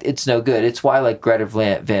aspect, it's no good. It's why like Greta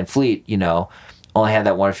Van Fleet, only had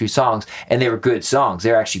that one or two songs, and they were good songs.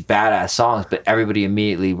 They were actually badass songs, but everybody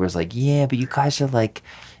immediately was like, yeah, but you guys are like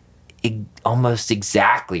almost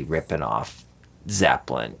exactly ripping off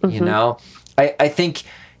Zeppelin, I think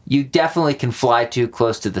you definitely can fly too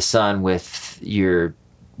close to the sun with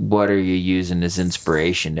what are you using as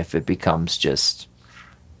inspiration if it becomes just,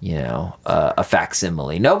 a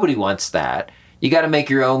facsimile. Nobody wants that. You got to make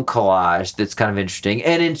your own collage that's kind of interesting.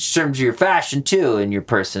 And in terms of your fashion too, and your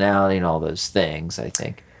personality and all those things, I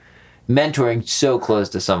think. Mentoring so close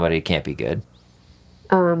to somebody can't be good.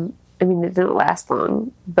 I mean, it didn't last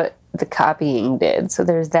long, but the copying did. So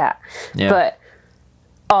there's that. Yeah. But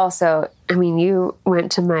also, I mean, you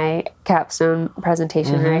went to my capstone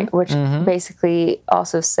presentation, right? Which basically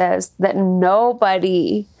also says that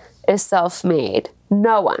nobody is self-made.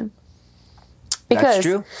 No one. Because that's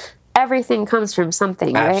true. Everything comes from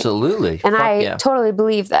something, right? Absolutely. And I totally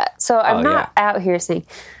believe that. So I'm not out here saying,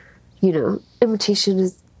 imitation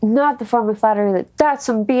is not the form of flattery. That's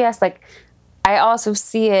some BS. Like, I also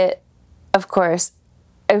see it, of course.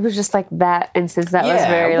 It was just like that instance that was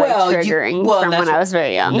very triggering from when I was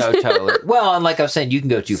very young. No, totally. Well, and like I was saying, you can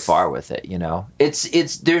go too far with it,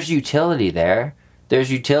 It's there's utility there. There's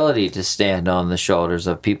utility to stand on the shoulders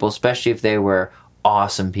of people, especially if they were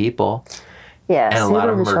awesome people. Yeah, and a lot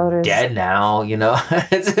of them are dead now,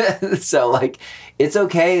 So, like, it's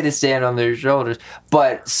okay to stand on their shoulders.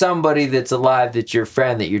 But somebody that's alive, that's your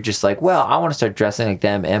friend, that you're just like, well, I want to start dressing like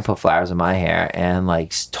them and put flowers in my hair and,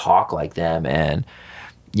 like, talk like them and,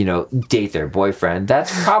 date their boyfriend.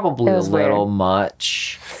 That's probably a little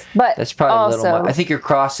much. But that's probably a little much. I think you're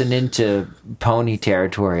crossing into pony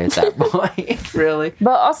territory at that point, really.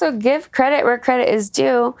 But also give credit where credit is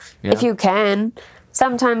due, if you can.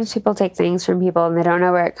 Sometimes people take things from people and they don't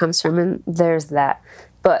know where it comes from, and there's that.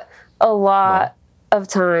 But a lot of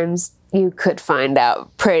times you could find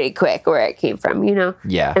out pretty quick where it came from,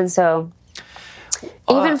 Yeah. And so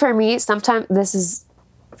even for me, sometimes this is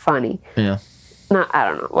funny. Yeah. I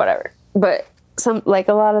don't know, whatever. But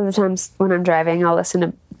a lot of the times when I'm driving, I'll listen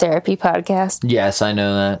to therapy podcasts. Yes, I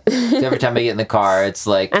know that. Every time I get in the car, it's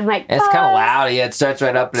like, I'm like, it's kind of loud. Yeah, it starts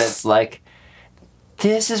right up and it's like,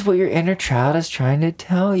 this is what your inner child is trying to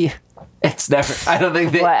tell you. It's never, I don't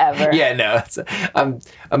think that. Whatever. Yeah, no, I'm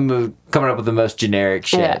coming up with the most generic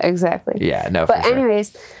shit. Yeah, exactly. Yeah, no, but for sure.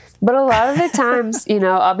 anyways, but a lot of the times,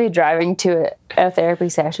 I'll be driving to a therapy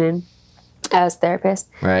session as therapist.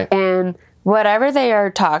 Right. And whatever they are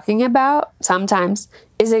talking about sometimes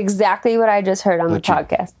is exactly what I just heard on the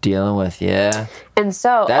podcast. Dealing with, yeah. And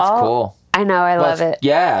so that's cool. I know, I love it.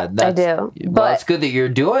 Yeah, I do. Well, it's good that you're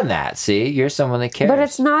doing that. See, you're someone that cares. But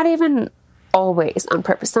it's not even always on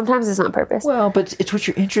purpose. Sometimes it's on purpose. Well, but it's what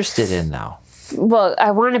you're interested in, though. Well,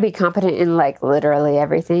 I want to be competent in literally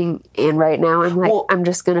everything, and right now I'm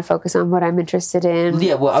just going to focus on what I'm interested in.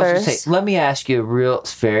 Yeah, well, first. I was going to say, let me ask you a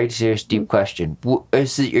very serious, deep question. Are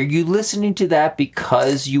you listening to that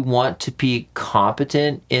because you want to be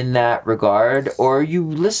competent in that regard, or are you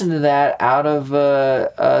listening to that out of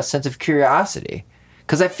a sense of curiosity?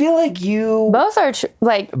 Because I feel like you both are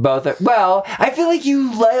both are. Well, I feel like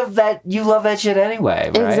you love that shit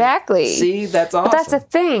anyway, right? Exactly. See, that's awesome. But that's the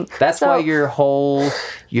thing. That's why your whole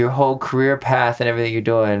career path and everything you're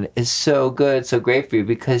doing is so good, so great for you,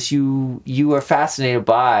 because you are fascinated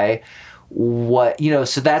by what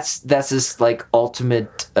So that's this like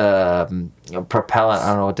ultimate propellant. I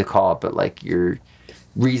don't know what to call it, but like your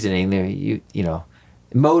reasoning there.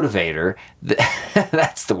 motivator.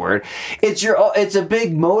 That's the word. It's a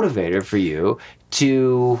big motivator for you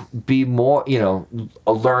to be more,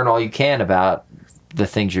 learn all you can about the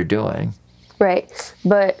things you're doing. Right.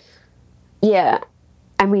 But yeah,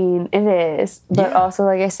 I mean, it is. But also,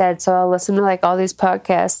 like I said, so I'll listen to like all these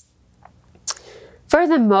podcasts for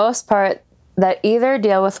the most part that either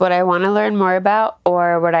deal with what I want to learn more about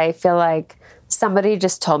or what I feel like somebody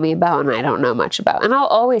just told me about and I don't know much about. And I'll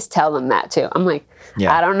always tell them that too. I'm like,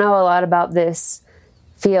 I don't know a lot about this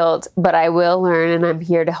field, but I will learn and I'm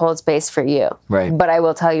here to hold space for you. Right. But I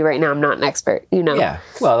will tell you right now, I'm not an expert, Yeah.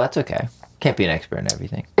 Well, that's okay. Can't be an expert in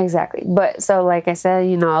everything. Exactly. But so like I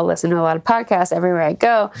said, I'll listen to a lot of podcasts everywhere I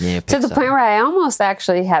go to the point where I almost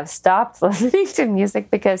actually have stopped listening to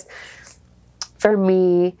music because for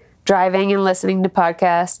me, driving and listening to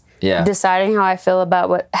podcasts, deciding how I feel about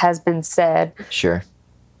what has been said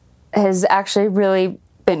has actually really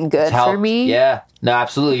been good for me. Yeah. No,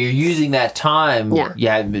 absolutely. You're using that time.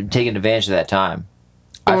 Yeah. I've been taking advantage of that time.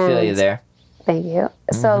 I feel you there. Thank you.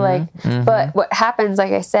 So but what happens,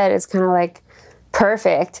 like I said, is kind of like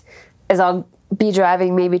perfect is I'll be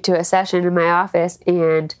driving maybe to a session in my office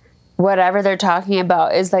and whatever they're talking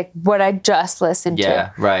about is like what I just listened to.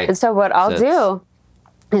 Yeah, right. And so what I'll do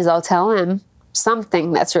is I'll tell him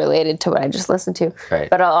something that's related to what I just listened to. Right.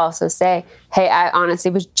 But I'll also say, hey, I honestly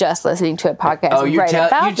was just listening to a podcast. Oh, you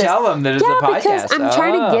tell them that it's a podcast. Yeah, because I'm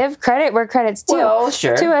trying to give credit where credit's due. Well,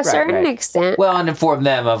 sure. To a certain extent. Well, and inform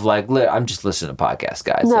them of like, I'm just listening to podcasts,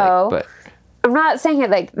 guys. No. But I'm not saying it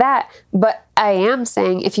like that, but I am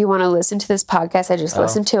saying if you want to listen to this podcast I just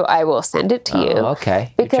listened to, I will send it to you.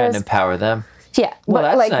 Okay. You're trying to empower them. Yeah, well,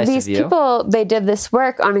 but like nice these people, they did this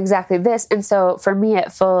work on exactly this, and so for me, it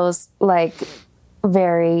feels like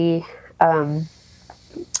very,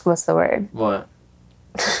 what's the word? What?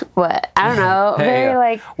 What? I don't know. Very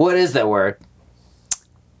like. What is that word?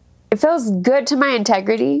 It feels good to my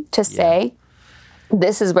integrity to say,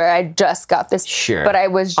 this is where I just got this. Sure. But I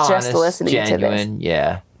was just honest, listening genuine, to this.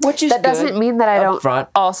 Yeah. Which is that doesn't mean that I don't front.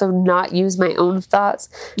 also not use my own thoughts.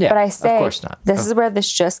 Yeah, but I say, of course not. This is where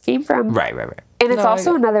this just came from. Right. And it's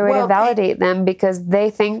also another way to validate them because they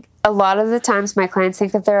think, a lot of the times my clients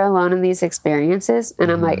think that they're alone in these experiences.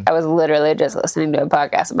 And I'm like, I was literally just listening to a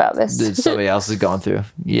podcast about this. That somebody else has gone through.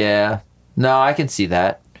 Yeah. No, I can see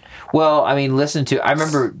that. Well, I mean, I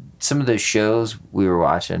remember some of those shows we were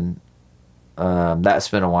watching. That's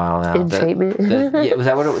been a while now. In treatment. Was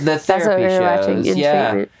that what the therapy that's what we were shows? watching, in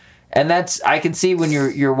treatment. And I can see when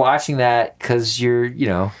you're watching that because you're,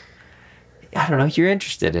 I don't know, you're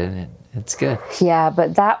interested in it. It's good. Yeah,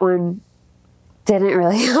 but that one didn't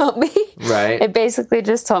really help me. Right. It basically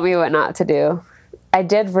just told me what not to do. I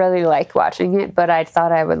did really like watching it, but I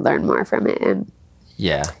thought I would learn more from it, and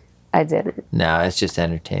I didn't. No, it's just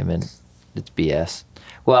entertainment. It's BS.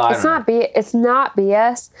 Well, it's not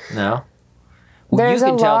BS. No. Well, There's you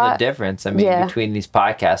can a tell lot, the difference. I mean, between these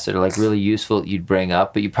podcasts that are like really useful that you'd bring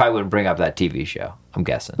up, but you probably wouldn't bring up that TV show, I'm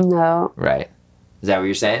guessing. No. Right. Is that what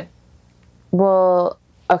you're saying? Well,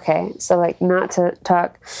 okay. So like not to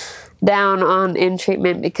talk down on In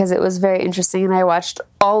Treatment because it was very interesting and I watched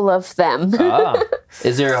all of them. Oh.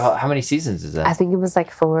 Is there, how many seasons is that? I think it was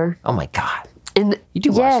like 4. Oh my God. And you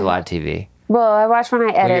do watch a lot of TV. Well, I watch when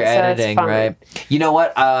I edit, you're editing, so it's fun. Right? You know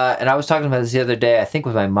what? And I was talking about this the other day, I think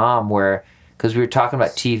with my mom, because we were talking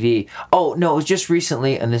about TV. Oh, no, it was just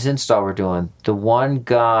recently in this install we're doing. The one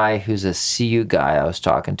guy who's a CU guy I was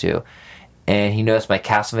talking to, and he noticed my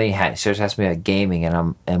Castlevania hat. He starts asking me about gaming,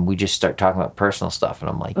 and we just start talking about personal stuff. And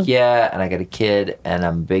I'm like, yeah, and I got a kid, and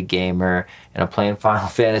I'm a big gamer, and I'm playing Final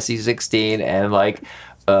Fantasy 16, and like,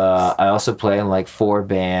 I also play in like 4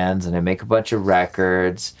 bands, and I make a bunch of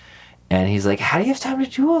records. And he's like, how do you have time to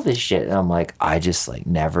do all this shit? And I'm like, I just like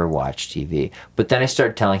never watch TV. But then I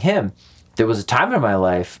started telling him, there was a time in my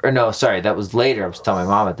life, or no, sorry, that was later. I was telling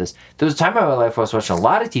my mom about this. There was a time in my life where I was watching a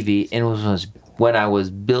lot of TV, and it was when I was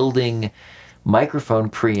building microphone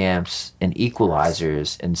preamps and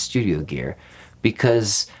equalizers and studio gear,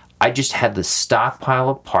 because I just had the stockpile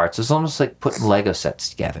of parts. It was almost like putting Lego sets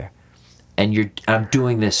together. And I'm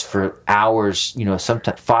doing this for hours,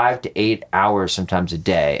 sometimes 5 to 8 hours, sometimes a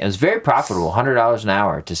day. And it was very profitable, $100 an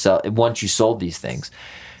hour to sell once you sold these things.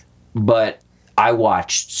 But I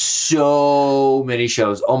watched so many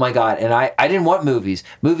shows. Oh my God. And I didn't want movies.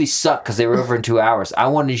 Movies suck because they were over in 2 hours. I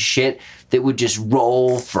wanted shit that would just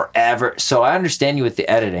roll forever. So I understand you with the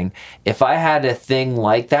editing. If I had a thing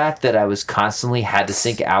like that I was constantly had to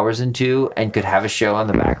sink hours into and could have a show on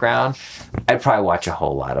the background, I'd probably watch a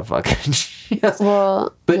whole lot of fucking shit.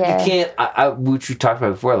 Well, but you can't, which we talked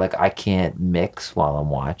about before, like I can't mix while I'm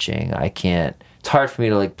watching. I can't it's hard for me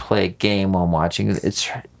to like play a game while I'm watching. It's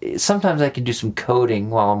sometimes I can do some coding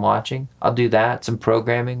while I'm watching. I'll do that, some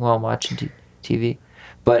programming while I'm watching TV.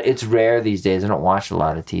 But it's rare these days. I don't watch a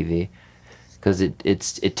lot of TV because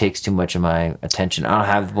it takes too much of my attention. I don't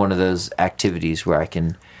have one of those activities where I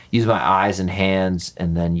can use my eyes and hands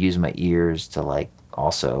and then use my ears to like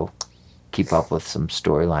also keep up with some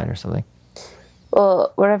storyline or something.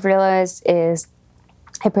 Well, what I've realized is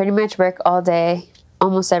I pretty much work all day,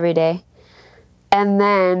 almost every day. And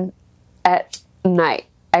then at night,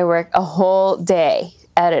 I work a whole day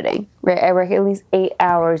editing. Right? I work at least 8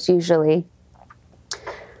 hours usually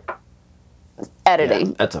editing.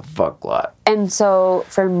 Yeah, that's a fuck lot. And so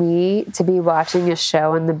for me to be watching a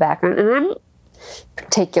show in the background, and I'm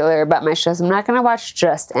particular about my shows, I'm not going to watch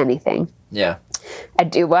just anything. Yeah. I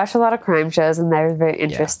do watch a lot of crime shows, and they're very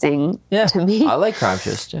interesting to me. I like crime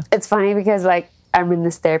shows too. It's funny because like I'm in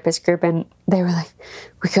this therapist group, and they were like,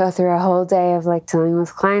 we go through a whole day of like dealing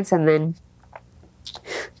with clients, and then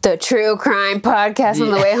the true crime podcast on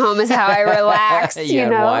the way home is how I relax. You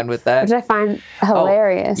know, wine with that, which I find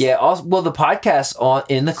hilarious. Oh, yeah. Also, well, the podcast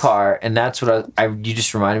in the car, and that's what you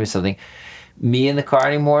just reminded me of something. Me in the car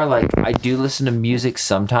anymore, like I do listen to music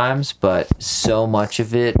sometimes, but so much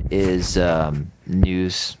of it is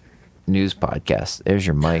news podcasts. There's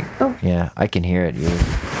your mic. Oh. Yeah, I can hear it. You're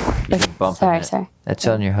bumping it. Sorry. That's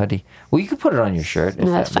on your hoodie. Well, you can put it on your shirt if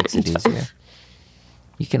that makes it easier.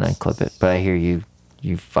 You can unclip it, but I hear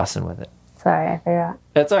you fussing with it. Sorry, I forgot.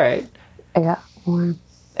 That's all right. I got warm.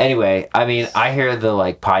 Anyway, I mean, I hear the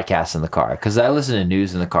like podcasts in the car because I listen to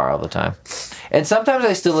news in the car all the time. And sometimes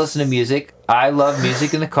I still listen to music. I love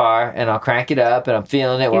music in the car, and I'll crank it up, and I'm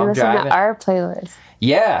feeling it while I'm driving. You listen to our playlist.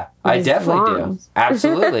 Yeah, I definitely do.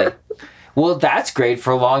 Absolutely. Well, that's great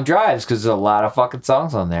for long drives because there's a lot of fucking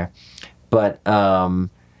songs on there. But the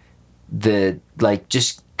like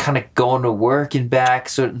just kind of going to work and back,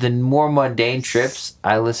 so the more mundane trips,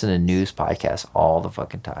 I listen to news podcasts all the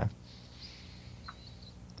fucking time.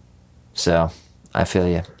 So I feel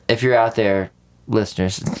you. If you're out there,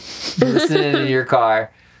 listeners, listening in your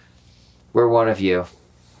car, we're one of you.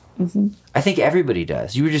 Mm-hmm. I think everybody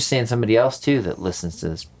does. You were just saying somebody else too that listens to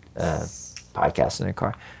this podcast in their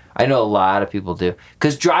car. I know a lot of people do.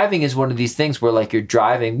 Because driving is one of these things where like you're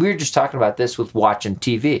driving. We were just talking about this with watching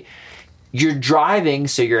TV. You're driving,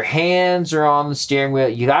 so your hands are on the steering wheel.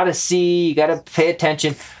 You got to see, you got to pay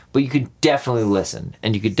attention. But you could definitely listen.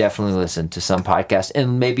 And you could definitely listen to some podcast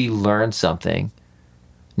and maybe learn something.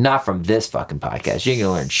 Not from this fucking podcast. You ain't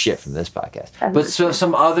going to learn shit from this podcast. But so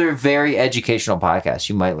some other very educational podcasts,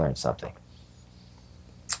 you might learn something.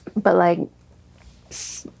 But like,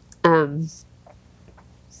 the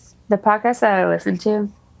podcast that I listen to,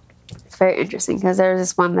 it's very interesting because there's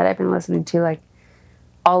this one that I've been listening to, like,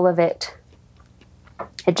 all of it.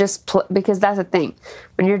 It just, because that's the thing.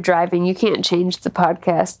 When you're driving, you can't change the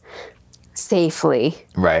podcast safely.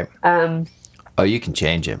 Right. You can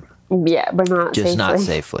change it. Yeah, but not just safely. Not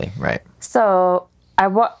safely, right. So I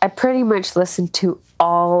pretty much listen to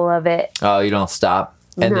all of it. Oh, you don't stop?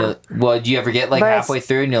 And no. Well, do you ever get like halfway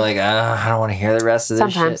through and you're like, I don't want to hear the rest of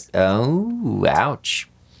this sometimes. Shit? Oh, ouch.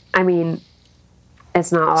 I mean,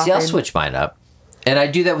 it's not often. See, I'll switch mine up. And I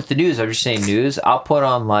do that with the news. I'm just saying news. I'll put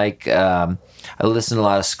on like, I listen to a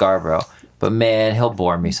lot of Scarborough. But man, he'll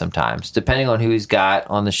bore me sometimes, depending on who he's got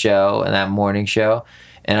on the show and that morning show.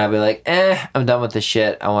 And I'll be like, I'm done with this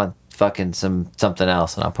shit. I want fucking something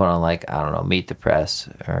else. And I'll put on like, I don't know, Meet the Press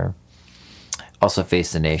or also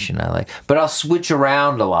Face the Nation I like. But I'll switch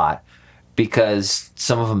around a lot because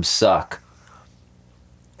some of them suck.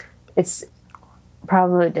 It's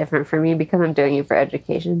probably different for me because I'm doing it for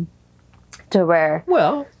education. To where,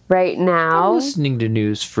 well, right now, I'm listening to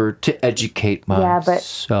news to educate myself.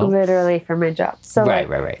 Yeah, but literally for my job. So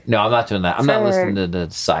right. No, I'm not doing that. I'm not listening to the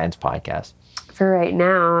science podcast. For right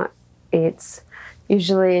now, it's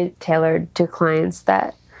usually tailored to clients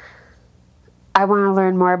that I want to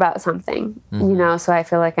learn more about something, so I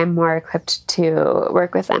feel like I'm more equipped to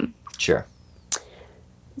work with them. Sure.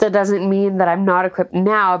 That doesn't mean that I'm not equipped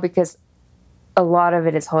now because a lot of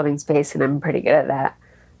it is holding space and I'm pretty good at that.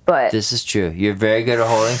 But this is true. You're very good at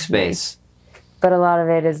holding space. But a lot of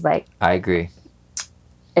it is like... I agree.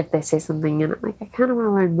 If they say something and I'm like, I kind of want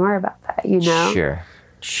to learn more about that,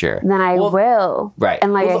 Sure. Then I will. Right.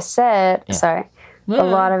 And like I said, a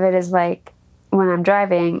lot of it is like when I'm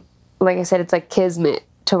driving, like I said, it's like kismet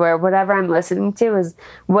to where whatever I'm listening to is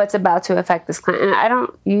what's about to affect this client. And I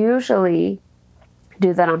don't usually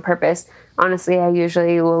do that on purpose. Honestly, I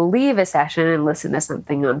usually will leave a session and listen to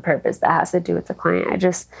something on purpose that has to do with the client. I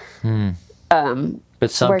just, but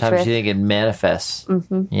sometimes you think it manifests.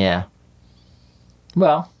 Mm-hmm. Yeah.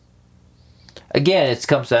 Well, again, it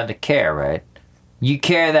comes down to care, right? You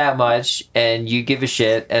care that much and you give a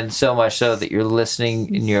shit, and so much so that you're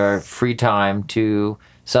listening in your free time to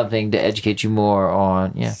something to educate you more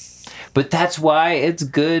on, But that's why it's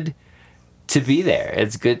good to be there.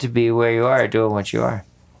 It's good to be where you are, doing what you are.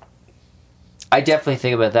 I definitely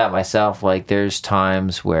think about that myself. Like, there's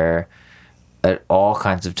times where, at all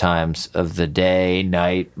kinds of times of the day,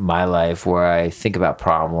 night, my life, where I think about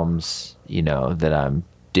problems, that I'm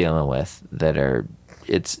dealing with, that are,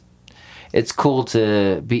 it's cool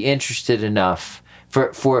to be interested enough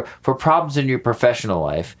for problems in your professional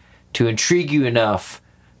life to intrigue you enough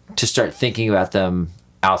to start thinking about them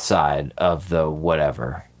outside of the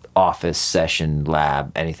whatever office, session,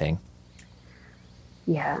 lab, anything.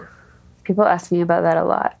 Yeah. People ask me about that a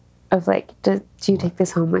lot. Of like, do you take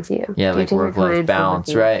this home with you? Yeah, like work-life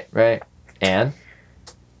balance. Right. And?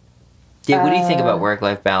 Yeah, what do you think about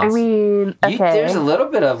work-life balance? I mean, okay. There's a little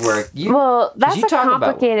bit of work. That's a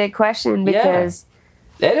complicated question because...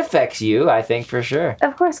 it affects you, I think, for sure.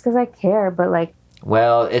 Of course, because I care, but like...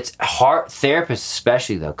 Well, it's hard, therapists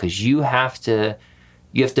especially, though, because you have to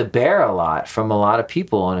bear a lot from a lot of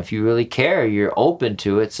people, and if you really care, you're open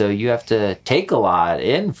to it, so you have to take a lot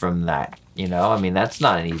in from that, I mean, that's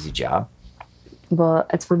not an easy job. Well,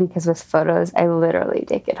 it's funny because with photos, I literally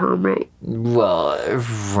take it home, right? Well,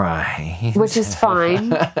 right. Which is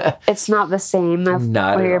fine. It's not the same of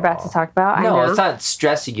what you're about to talk about. No, it's not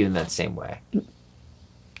stressing you in that same way.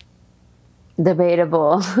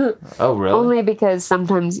 Debatable. Oh, really? Only because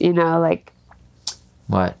sometimes, like...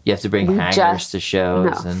 What? You have to bring hangers to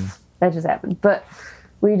shows? No, that just happened. But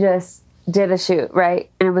we just did a shoot,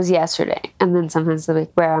 right? And it was yesterday. And then sometimes they'll be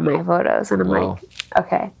like, where are my photos? And I'm like,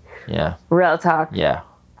 okay. Yeah. Real talk. Yeah.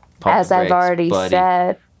 As I've already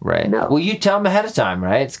said. Right. No. Well, you tell them ahead of time,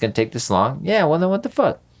 right? It's going to take this long. Yeah, well, then what the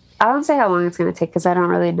fuck? I don't say how long it's going to take because I don't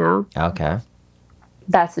really know. Okay.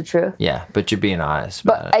 That's the truth. Yeah, but you're being honest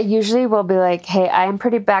about it. I usually will be like, hey, I am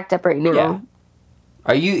pretty backed up right now. Yeah.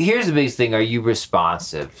 Here's the biggest thing, are you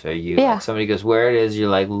responsive? Are you, like, somebody goes, where it is, you're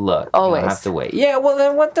like, look, always. You don't have to wait. Yeah, well,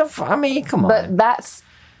 then what the I mean, come on. But that's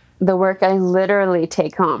the work I literally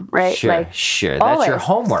take home, right? Sure. That's your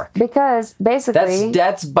homework. Because basically...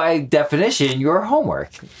 That's by definition your homework,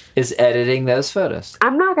 is editing those photos.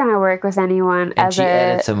 I'm not going to work with anyone and she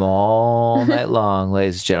edits them all night long,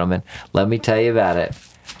 ladies and gentlemen. Let me tell you about it.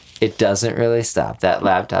 It doesn't really stop. That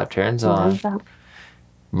laptop turns on.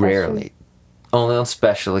 Rarely. Only on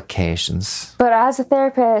special occasions. But as a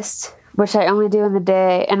therapist, which I only do in the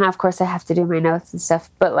day, and of course I have to do my notes and stuff,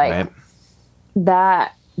 but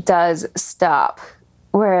that does stop.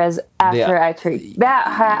 Whereas after I take that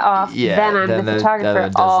hat off, then I'm the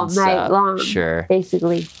photographer all night long. Sure.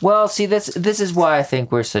 Basically. Well, see, this is why I think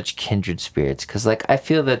we're such kindred spirits. Because, I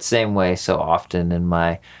feel that same way so often in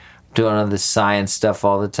my doing all this science stuff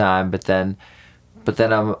all the time, but then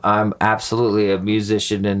I'm absolutely a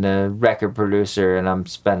musician and a record producer, and I'm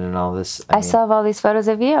spending all this. I still have all these photos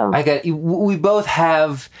of you. We both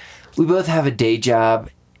have a day job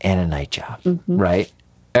and a night job, right?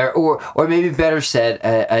 Or maybe better said,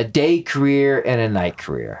 a day career and a night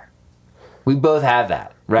career. We both have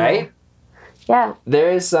that, right? Yeah.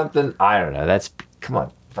 There is something, I don't know. Come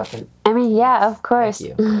on, fucking. I mean, yeah, of course.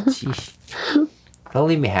 Thank you. Don't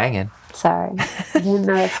leave me hanging. Sorry. I didn't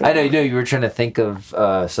know that. I know you were trying to think of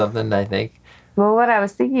something, I think. Well, what I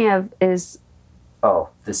was thinking of is... Oh,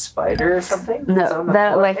 the spider or something? No,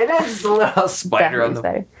 that like... It is a little spider on the...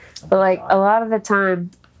 Spider. But a lot of the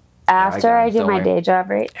time, after I do my day job,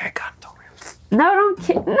 right? I got him, don't worry. No, don't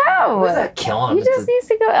kill... No! What is that, kill him? He just needs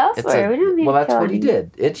to go elsewhere. We don't need to kill him. Well, that's what he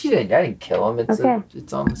did. I didn't kill him.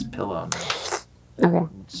 It's on this pillow now.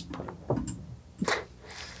 Okay. Just put it...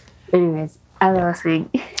 Anyways, as I was saying...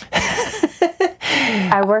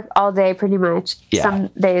 I work all day pretty much. Yeah. Some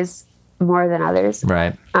days more than others.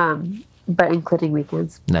 Right. But including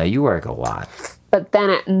weekends. No, you work a lot. But then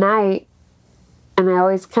at night, and I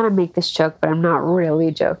always kind of make this joke, but I'm not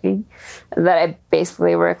really joking, that I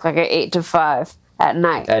basically work like an 8 to 5 at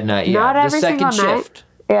night. At night, yeah. Not every single night.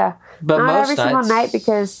 Yeah. But not most every single night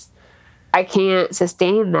because I can't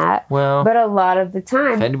sustain that. Well, but a lot of the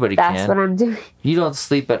time, that's what I'm doing. You don't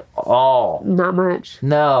sleep at all. Not much.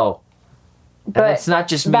 No. But and it's not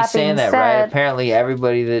just me saying that, right? Apparently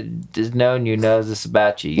everybody that has known you knows this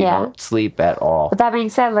about you. You don't sleep at all. But that being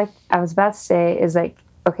said, I was about to say, is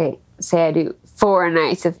okay, say I do 4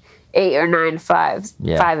 nights of 8 or 9 to 5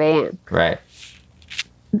 a.m. Right.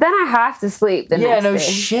 Then I have to sleep the next day. Yeah, no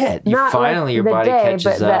shit. Finally your body catches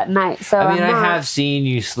up. That night. So I have seen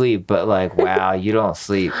you sleep, but wow, you don't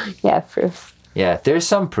sleep. Yeah, proof. Yeah, there's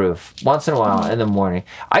some proof. Once in a while in the morning.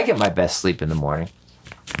 I get my best sleep in the morning.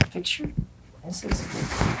 Picture. I'm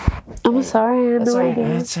sorry. That's all right.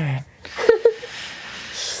 That's all right.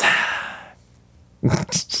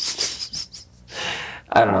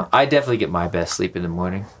 I don't know. I definitely get my best sleep in the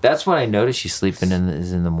morning. That's when I notice she's sleeping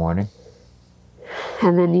is in the morning.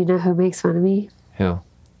 And then you know who makes fun of me? Who?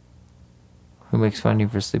 Who makes fun of you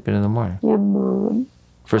for sleeping in the morning? Your mom.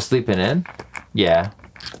 For sleeping in? Yeah.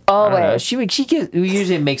 Always. She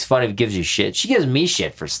usually makes fun of, gives you shit. She gives me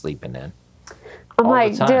shit for sleeping in. I'm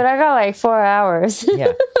like, dude, I got like 4 hours.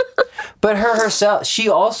 Yeah. But herself,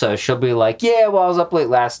 she'll be like, yeah, well, I was up late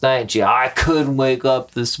last night. And I couldn't wake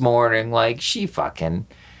up this morning. Like, she fucking.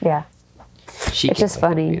 Yeah. It's just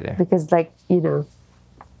funny because, like, you know,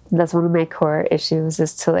 that's one of my core issues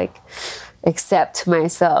is to, like, accept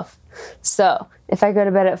myself. So if I go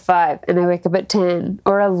to bed at 5 and I wake up at 10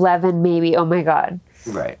 or 11, maybe, oh my God.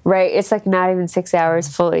 Right. Right. It's like not even 6 hours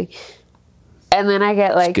fully. And then I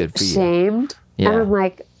get like shamed. Yeah. And I'm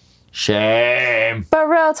like, shame. But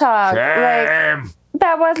real talk. Shame. Like,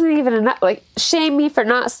 that wasn't even enough. Like, shame me for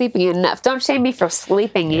not sleeping enough. Don't shame me for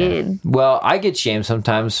sleeping in. Well, I get shamed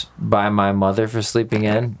sometimes by my mother for sleeping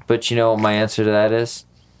in. But you know what my answer to that is?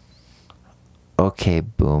 Okay,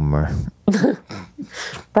 boomer.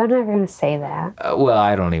 But I'm never going to say that. Well,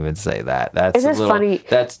 I don't even say that. That's funny.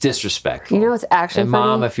 That's disrespectful. You know what's actually funny?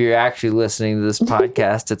 Mom, if you're actually listening to this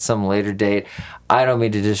podcast at some later date, I don't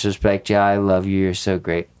mean to disrespect you. I love you. You're so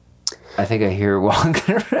great. I think I hear her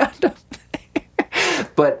walking around up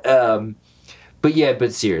there.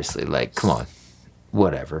 But seriously, like, come on.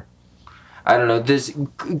 Whatever. I don't know. This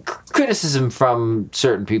criticism from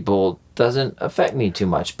certain people doesn't affect me too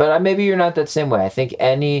much. But maybe you're not that same way. I think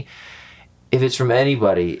if it's from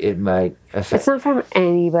anybody, it might affect. It's not from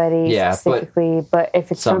anybody specifically, but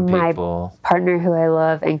if it's from my partner who I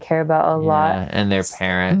love and care about a lot. And their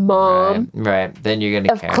parent. Mom. Right. Then you're going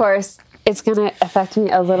to care. Of course, it's going to affect me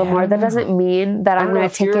a little more. That doesn't mean that I'm going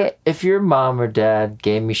to take it. If your mom or dad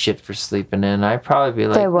gave me shit for sleeping in, I'd probably be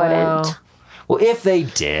like, they wouldn't. Well, if they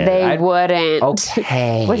did. They wouldn't.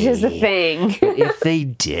 Okay. Which is the thing. But if they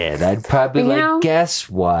did, I'd probably guess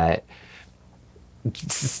what?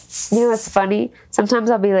 You know what's funny?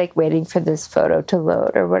 Sometimes I'll be like waiting for this photo to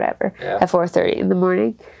load or whatever at 4:30 in the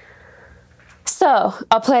morning. So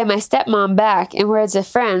I'll play my stepmom back in Words with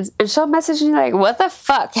Friends, and she'll message me like, "What the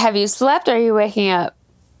fuck? Have you slept or are you waking up?"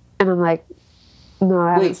 And I'm like, "No,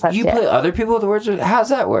 I haven't slept yet." You play other people with the Words with? How's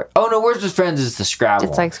that work? Oh no, Words with Friends is the Scrabble.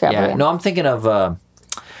 It's like Scrabble. Yeah. No, I'm thinking of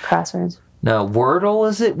Crosswords. No, Wordle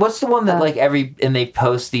is it? What's the one that and they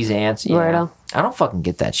post these answers? Wordle. Yeah. I don't fucking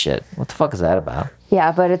get that shit. What the fuck is that about?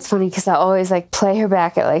 Yeah, but it's funny because I always like play her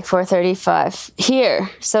back at like 4:35 here,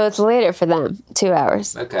 so it's later for them, 2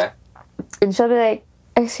 hours. Okay. And she'll be like,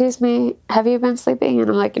 "Excuse me, have you been sleeping?" And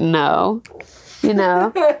I'm like, "No," you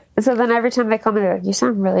know. And so then every time they call me, they're like, "You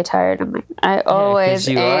sound really tired." I'm like, "I always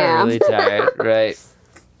am." You are really tired, right?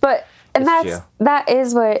 But that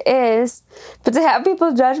is what it is. But to have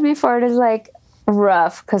people judge me for it is like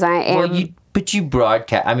rough because I am. Well, but you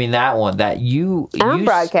broadcast. I mean, that one that you. I don't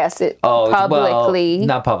broadcast it publicly. Well,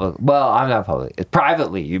 not public. Well, I'm not public.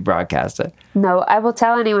 Privately, you broadcast it. No, I will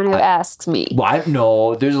tell anyone who asks me. Well,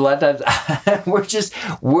 no, there's a lot of times we're just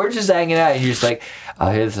hanging out, and you're just like,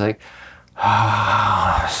 it's like,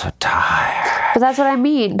 I'm so tired. But that's what I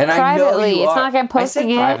mean. And privately, it's not like I'm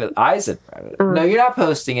posting it. I said private. No, you're not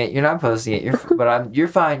posting it. You're not posting it. You're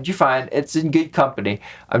fine. You're fine. It's in good company.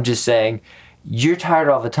 I'm just saying. You're tired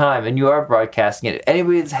all the time, and you are broadcasting it.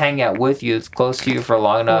 Anybody that's hanging out with you, that's close to you for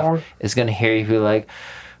long enough, is going to hear you be like,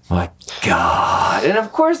 "My God!" And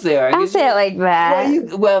of course they are. I don't say it like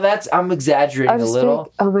that. Well, I'm exaggerating a little.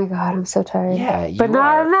 Like, oh my God, I'm so tired. Yeah, you but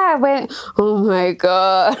are. not wait. Oh my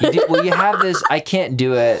God. You have this. I can't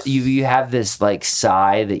do it. You have this like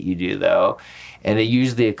sigh that you do though, and it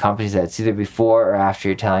usually accompanies that. It's either before or after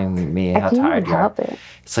you're telling me how tired you are. Help it.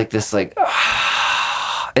 It's like this, like.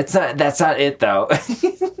 That's not it though.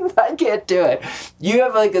 I can't do it. You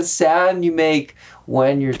have like a sound you make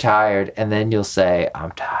when you're tired, and then you'll say,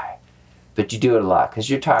 "I'm tired," but you do it a lot because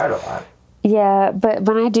you're tired a lot. Yeah, but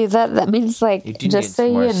when I do that, that means like just so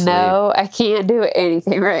you know, I can't do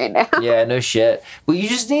anything right now. Yeah, no shit. Well, you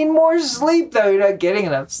just need more sleep though. You're not getting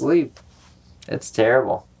enough sleep. It's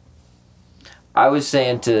terrible. I was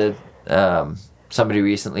saying to somebody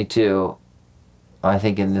recently too. I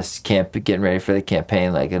think in this getting ready for the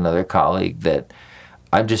campaign, like another colleague, that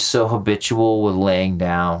I'm just so habitual with laying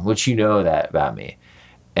down, which you know that about me.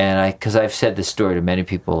 And because I've said this story to many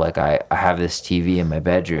people, like I have this TV in my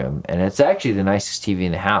bedroom, and it's actually the nicest TV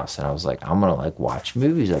in the house. And I was like, I'm going to like watch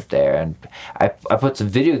movies up there. And I put some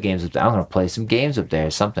video games up there. I'm going to play some games up there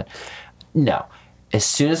or something. No. As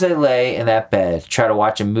soon as I lay in that bed, try to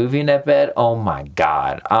watch a movie in that bed, oh my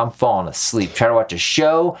God, I'm falling asleep. Try to watch a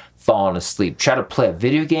show, falling asleep. Try to play a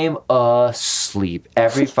video game, asleep.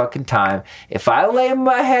 Every fucking time. If I lay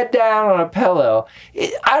my head down on a pillow,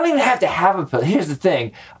 I don't even have to have a pillow. Here's the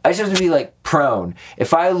thing. I just have to be like prone.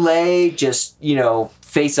 If I lay just,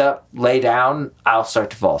 face up, lay down, I'll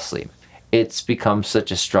start to fall asleep. It's become such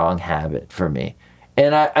a strong habit for me.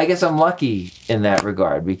 And I guess I'm lucky in that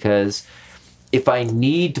regard because if I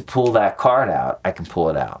need to pull that card out, I can pull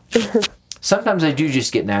it out. Sometimes I do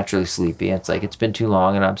just get naturally sleepy. It's like it's been too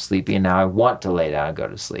long and I'm sleepy and now I want to lay down and go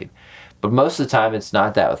to sleep. But most of the time it's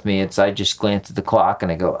not that with me. It's I just glance at the clock and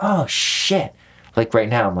I go, oh shit. Like right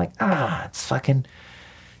now I'm like, it's fucking,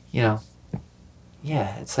 yeah,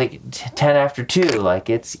 it's like 10 after 2. Like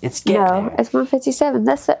it's getting there. It's 1:57.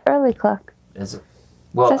 That's the early clock. Is it?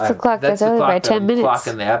 Well, that's the clock that's early by 10 minutes. Clock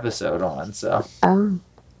in the episode on, so. Oh.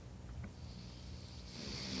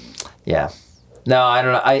 Yeah. No, I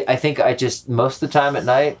don't know. I think I just, most of the time at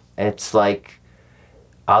night, it's like,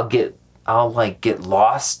 I'll get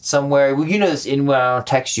lost somewhere. Well, this when I don't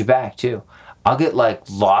text you back too. I'll get like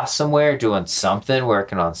lost somewhere doing something,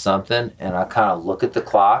 working on something, and I'll kind of look at the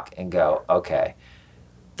clock and go, okay,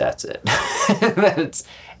 that's it.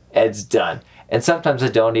 It's done. And sometimes I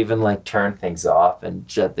don't even like turn things off and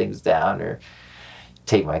shut things down or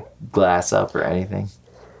take my glass up or anything.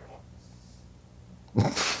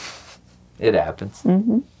 It happens.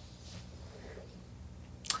 Mm-hmm.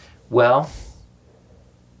 Well,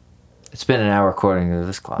 it's been an hour according to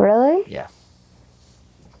this clock. Really? Yeah.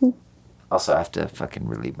 Also, I have to fucking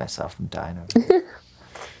relieve myself from dying over it.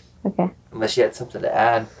 Okay. Unless you had something to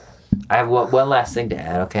add. I have one last thing to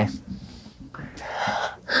add, okay?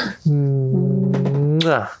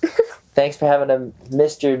 Thanks for having a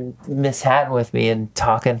Mr. Miss Hatton with me and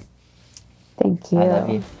talking. Thank you. I love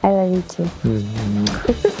you. I love you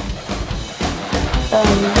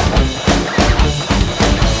too.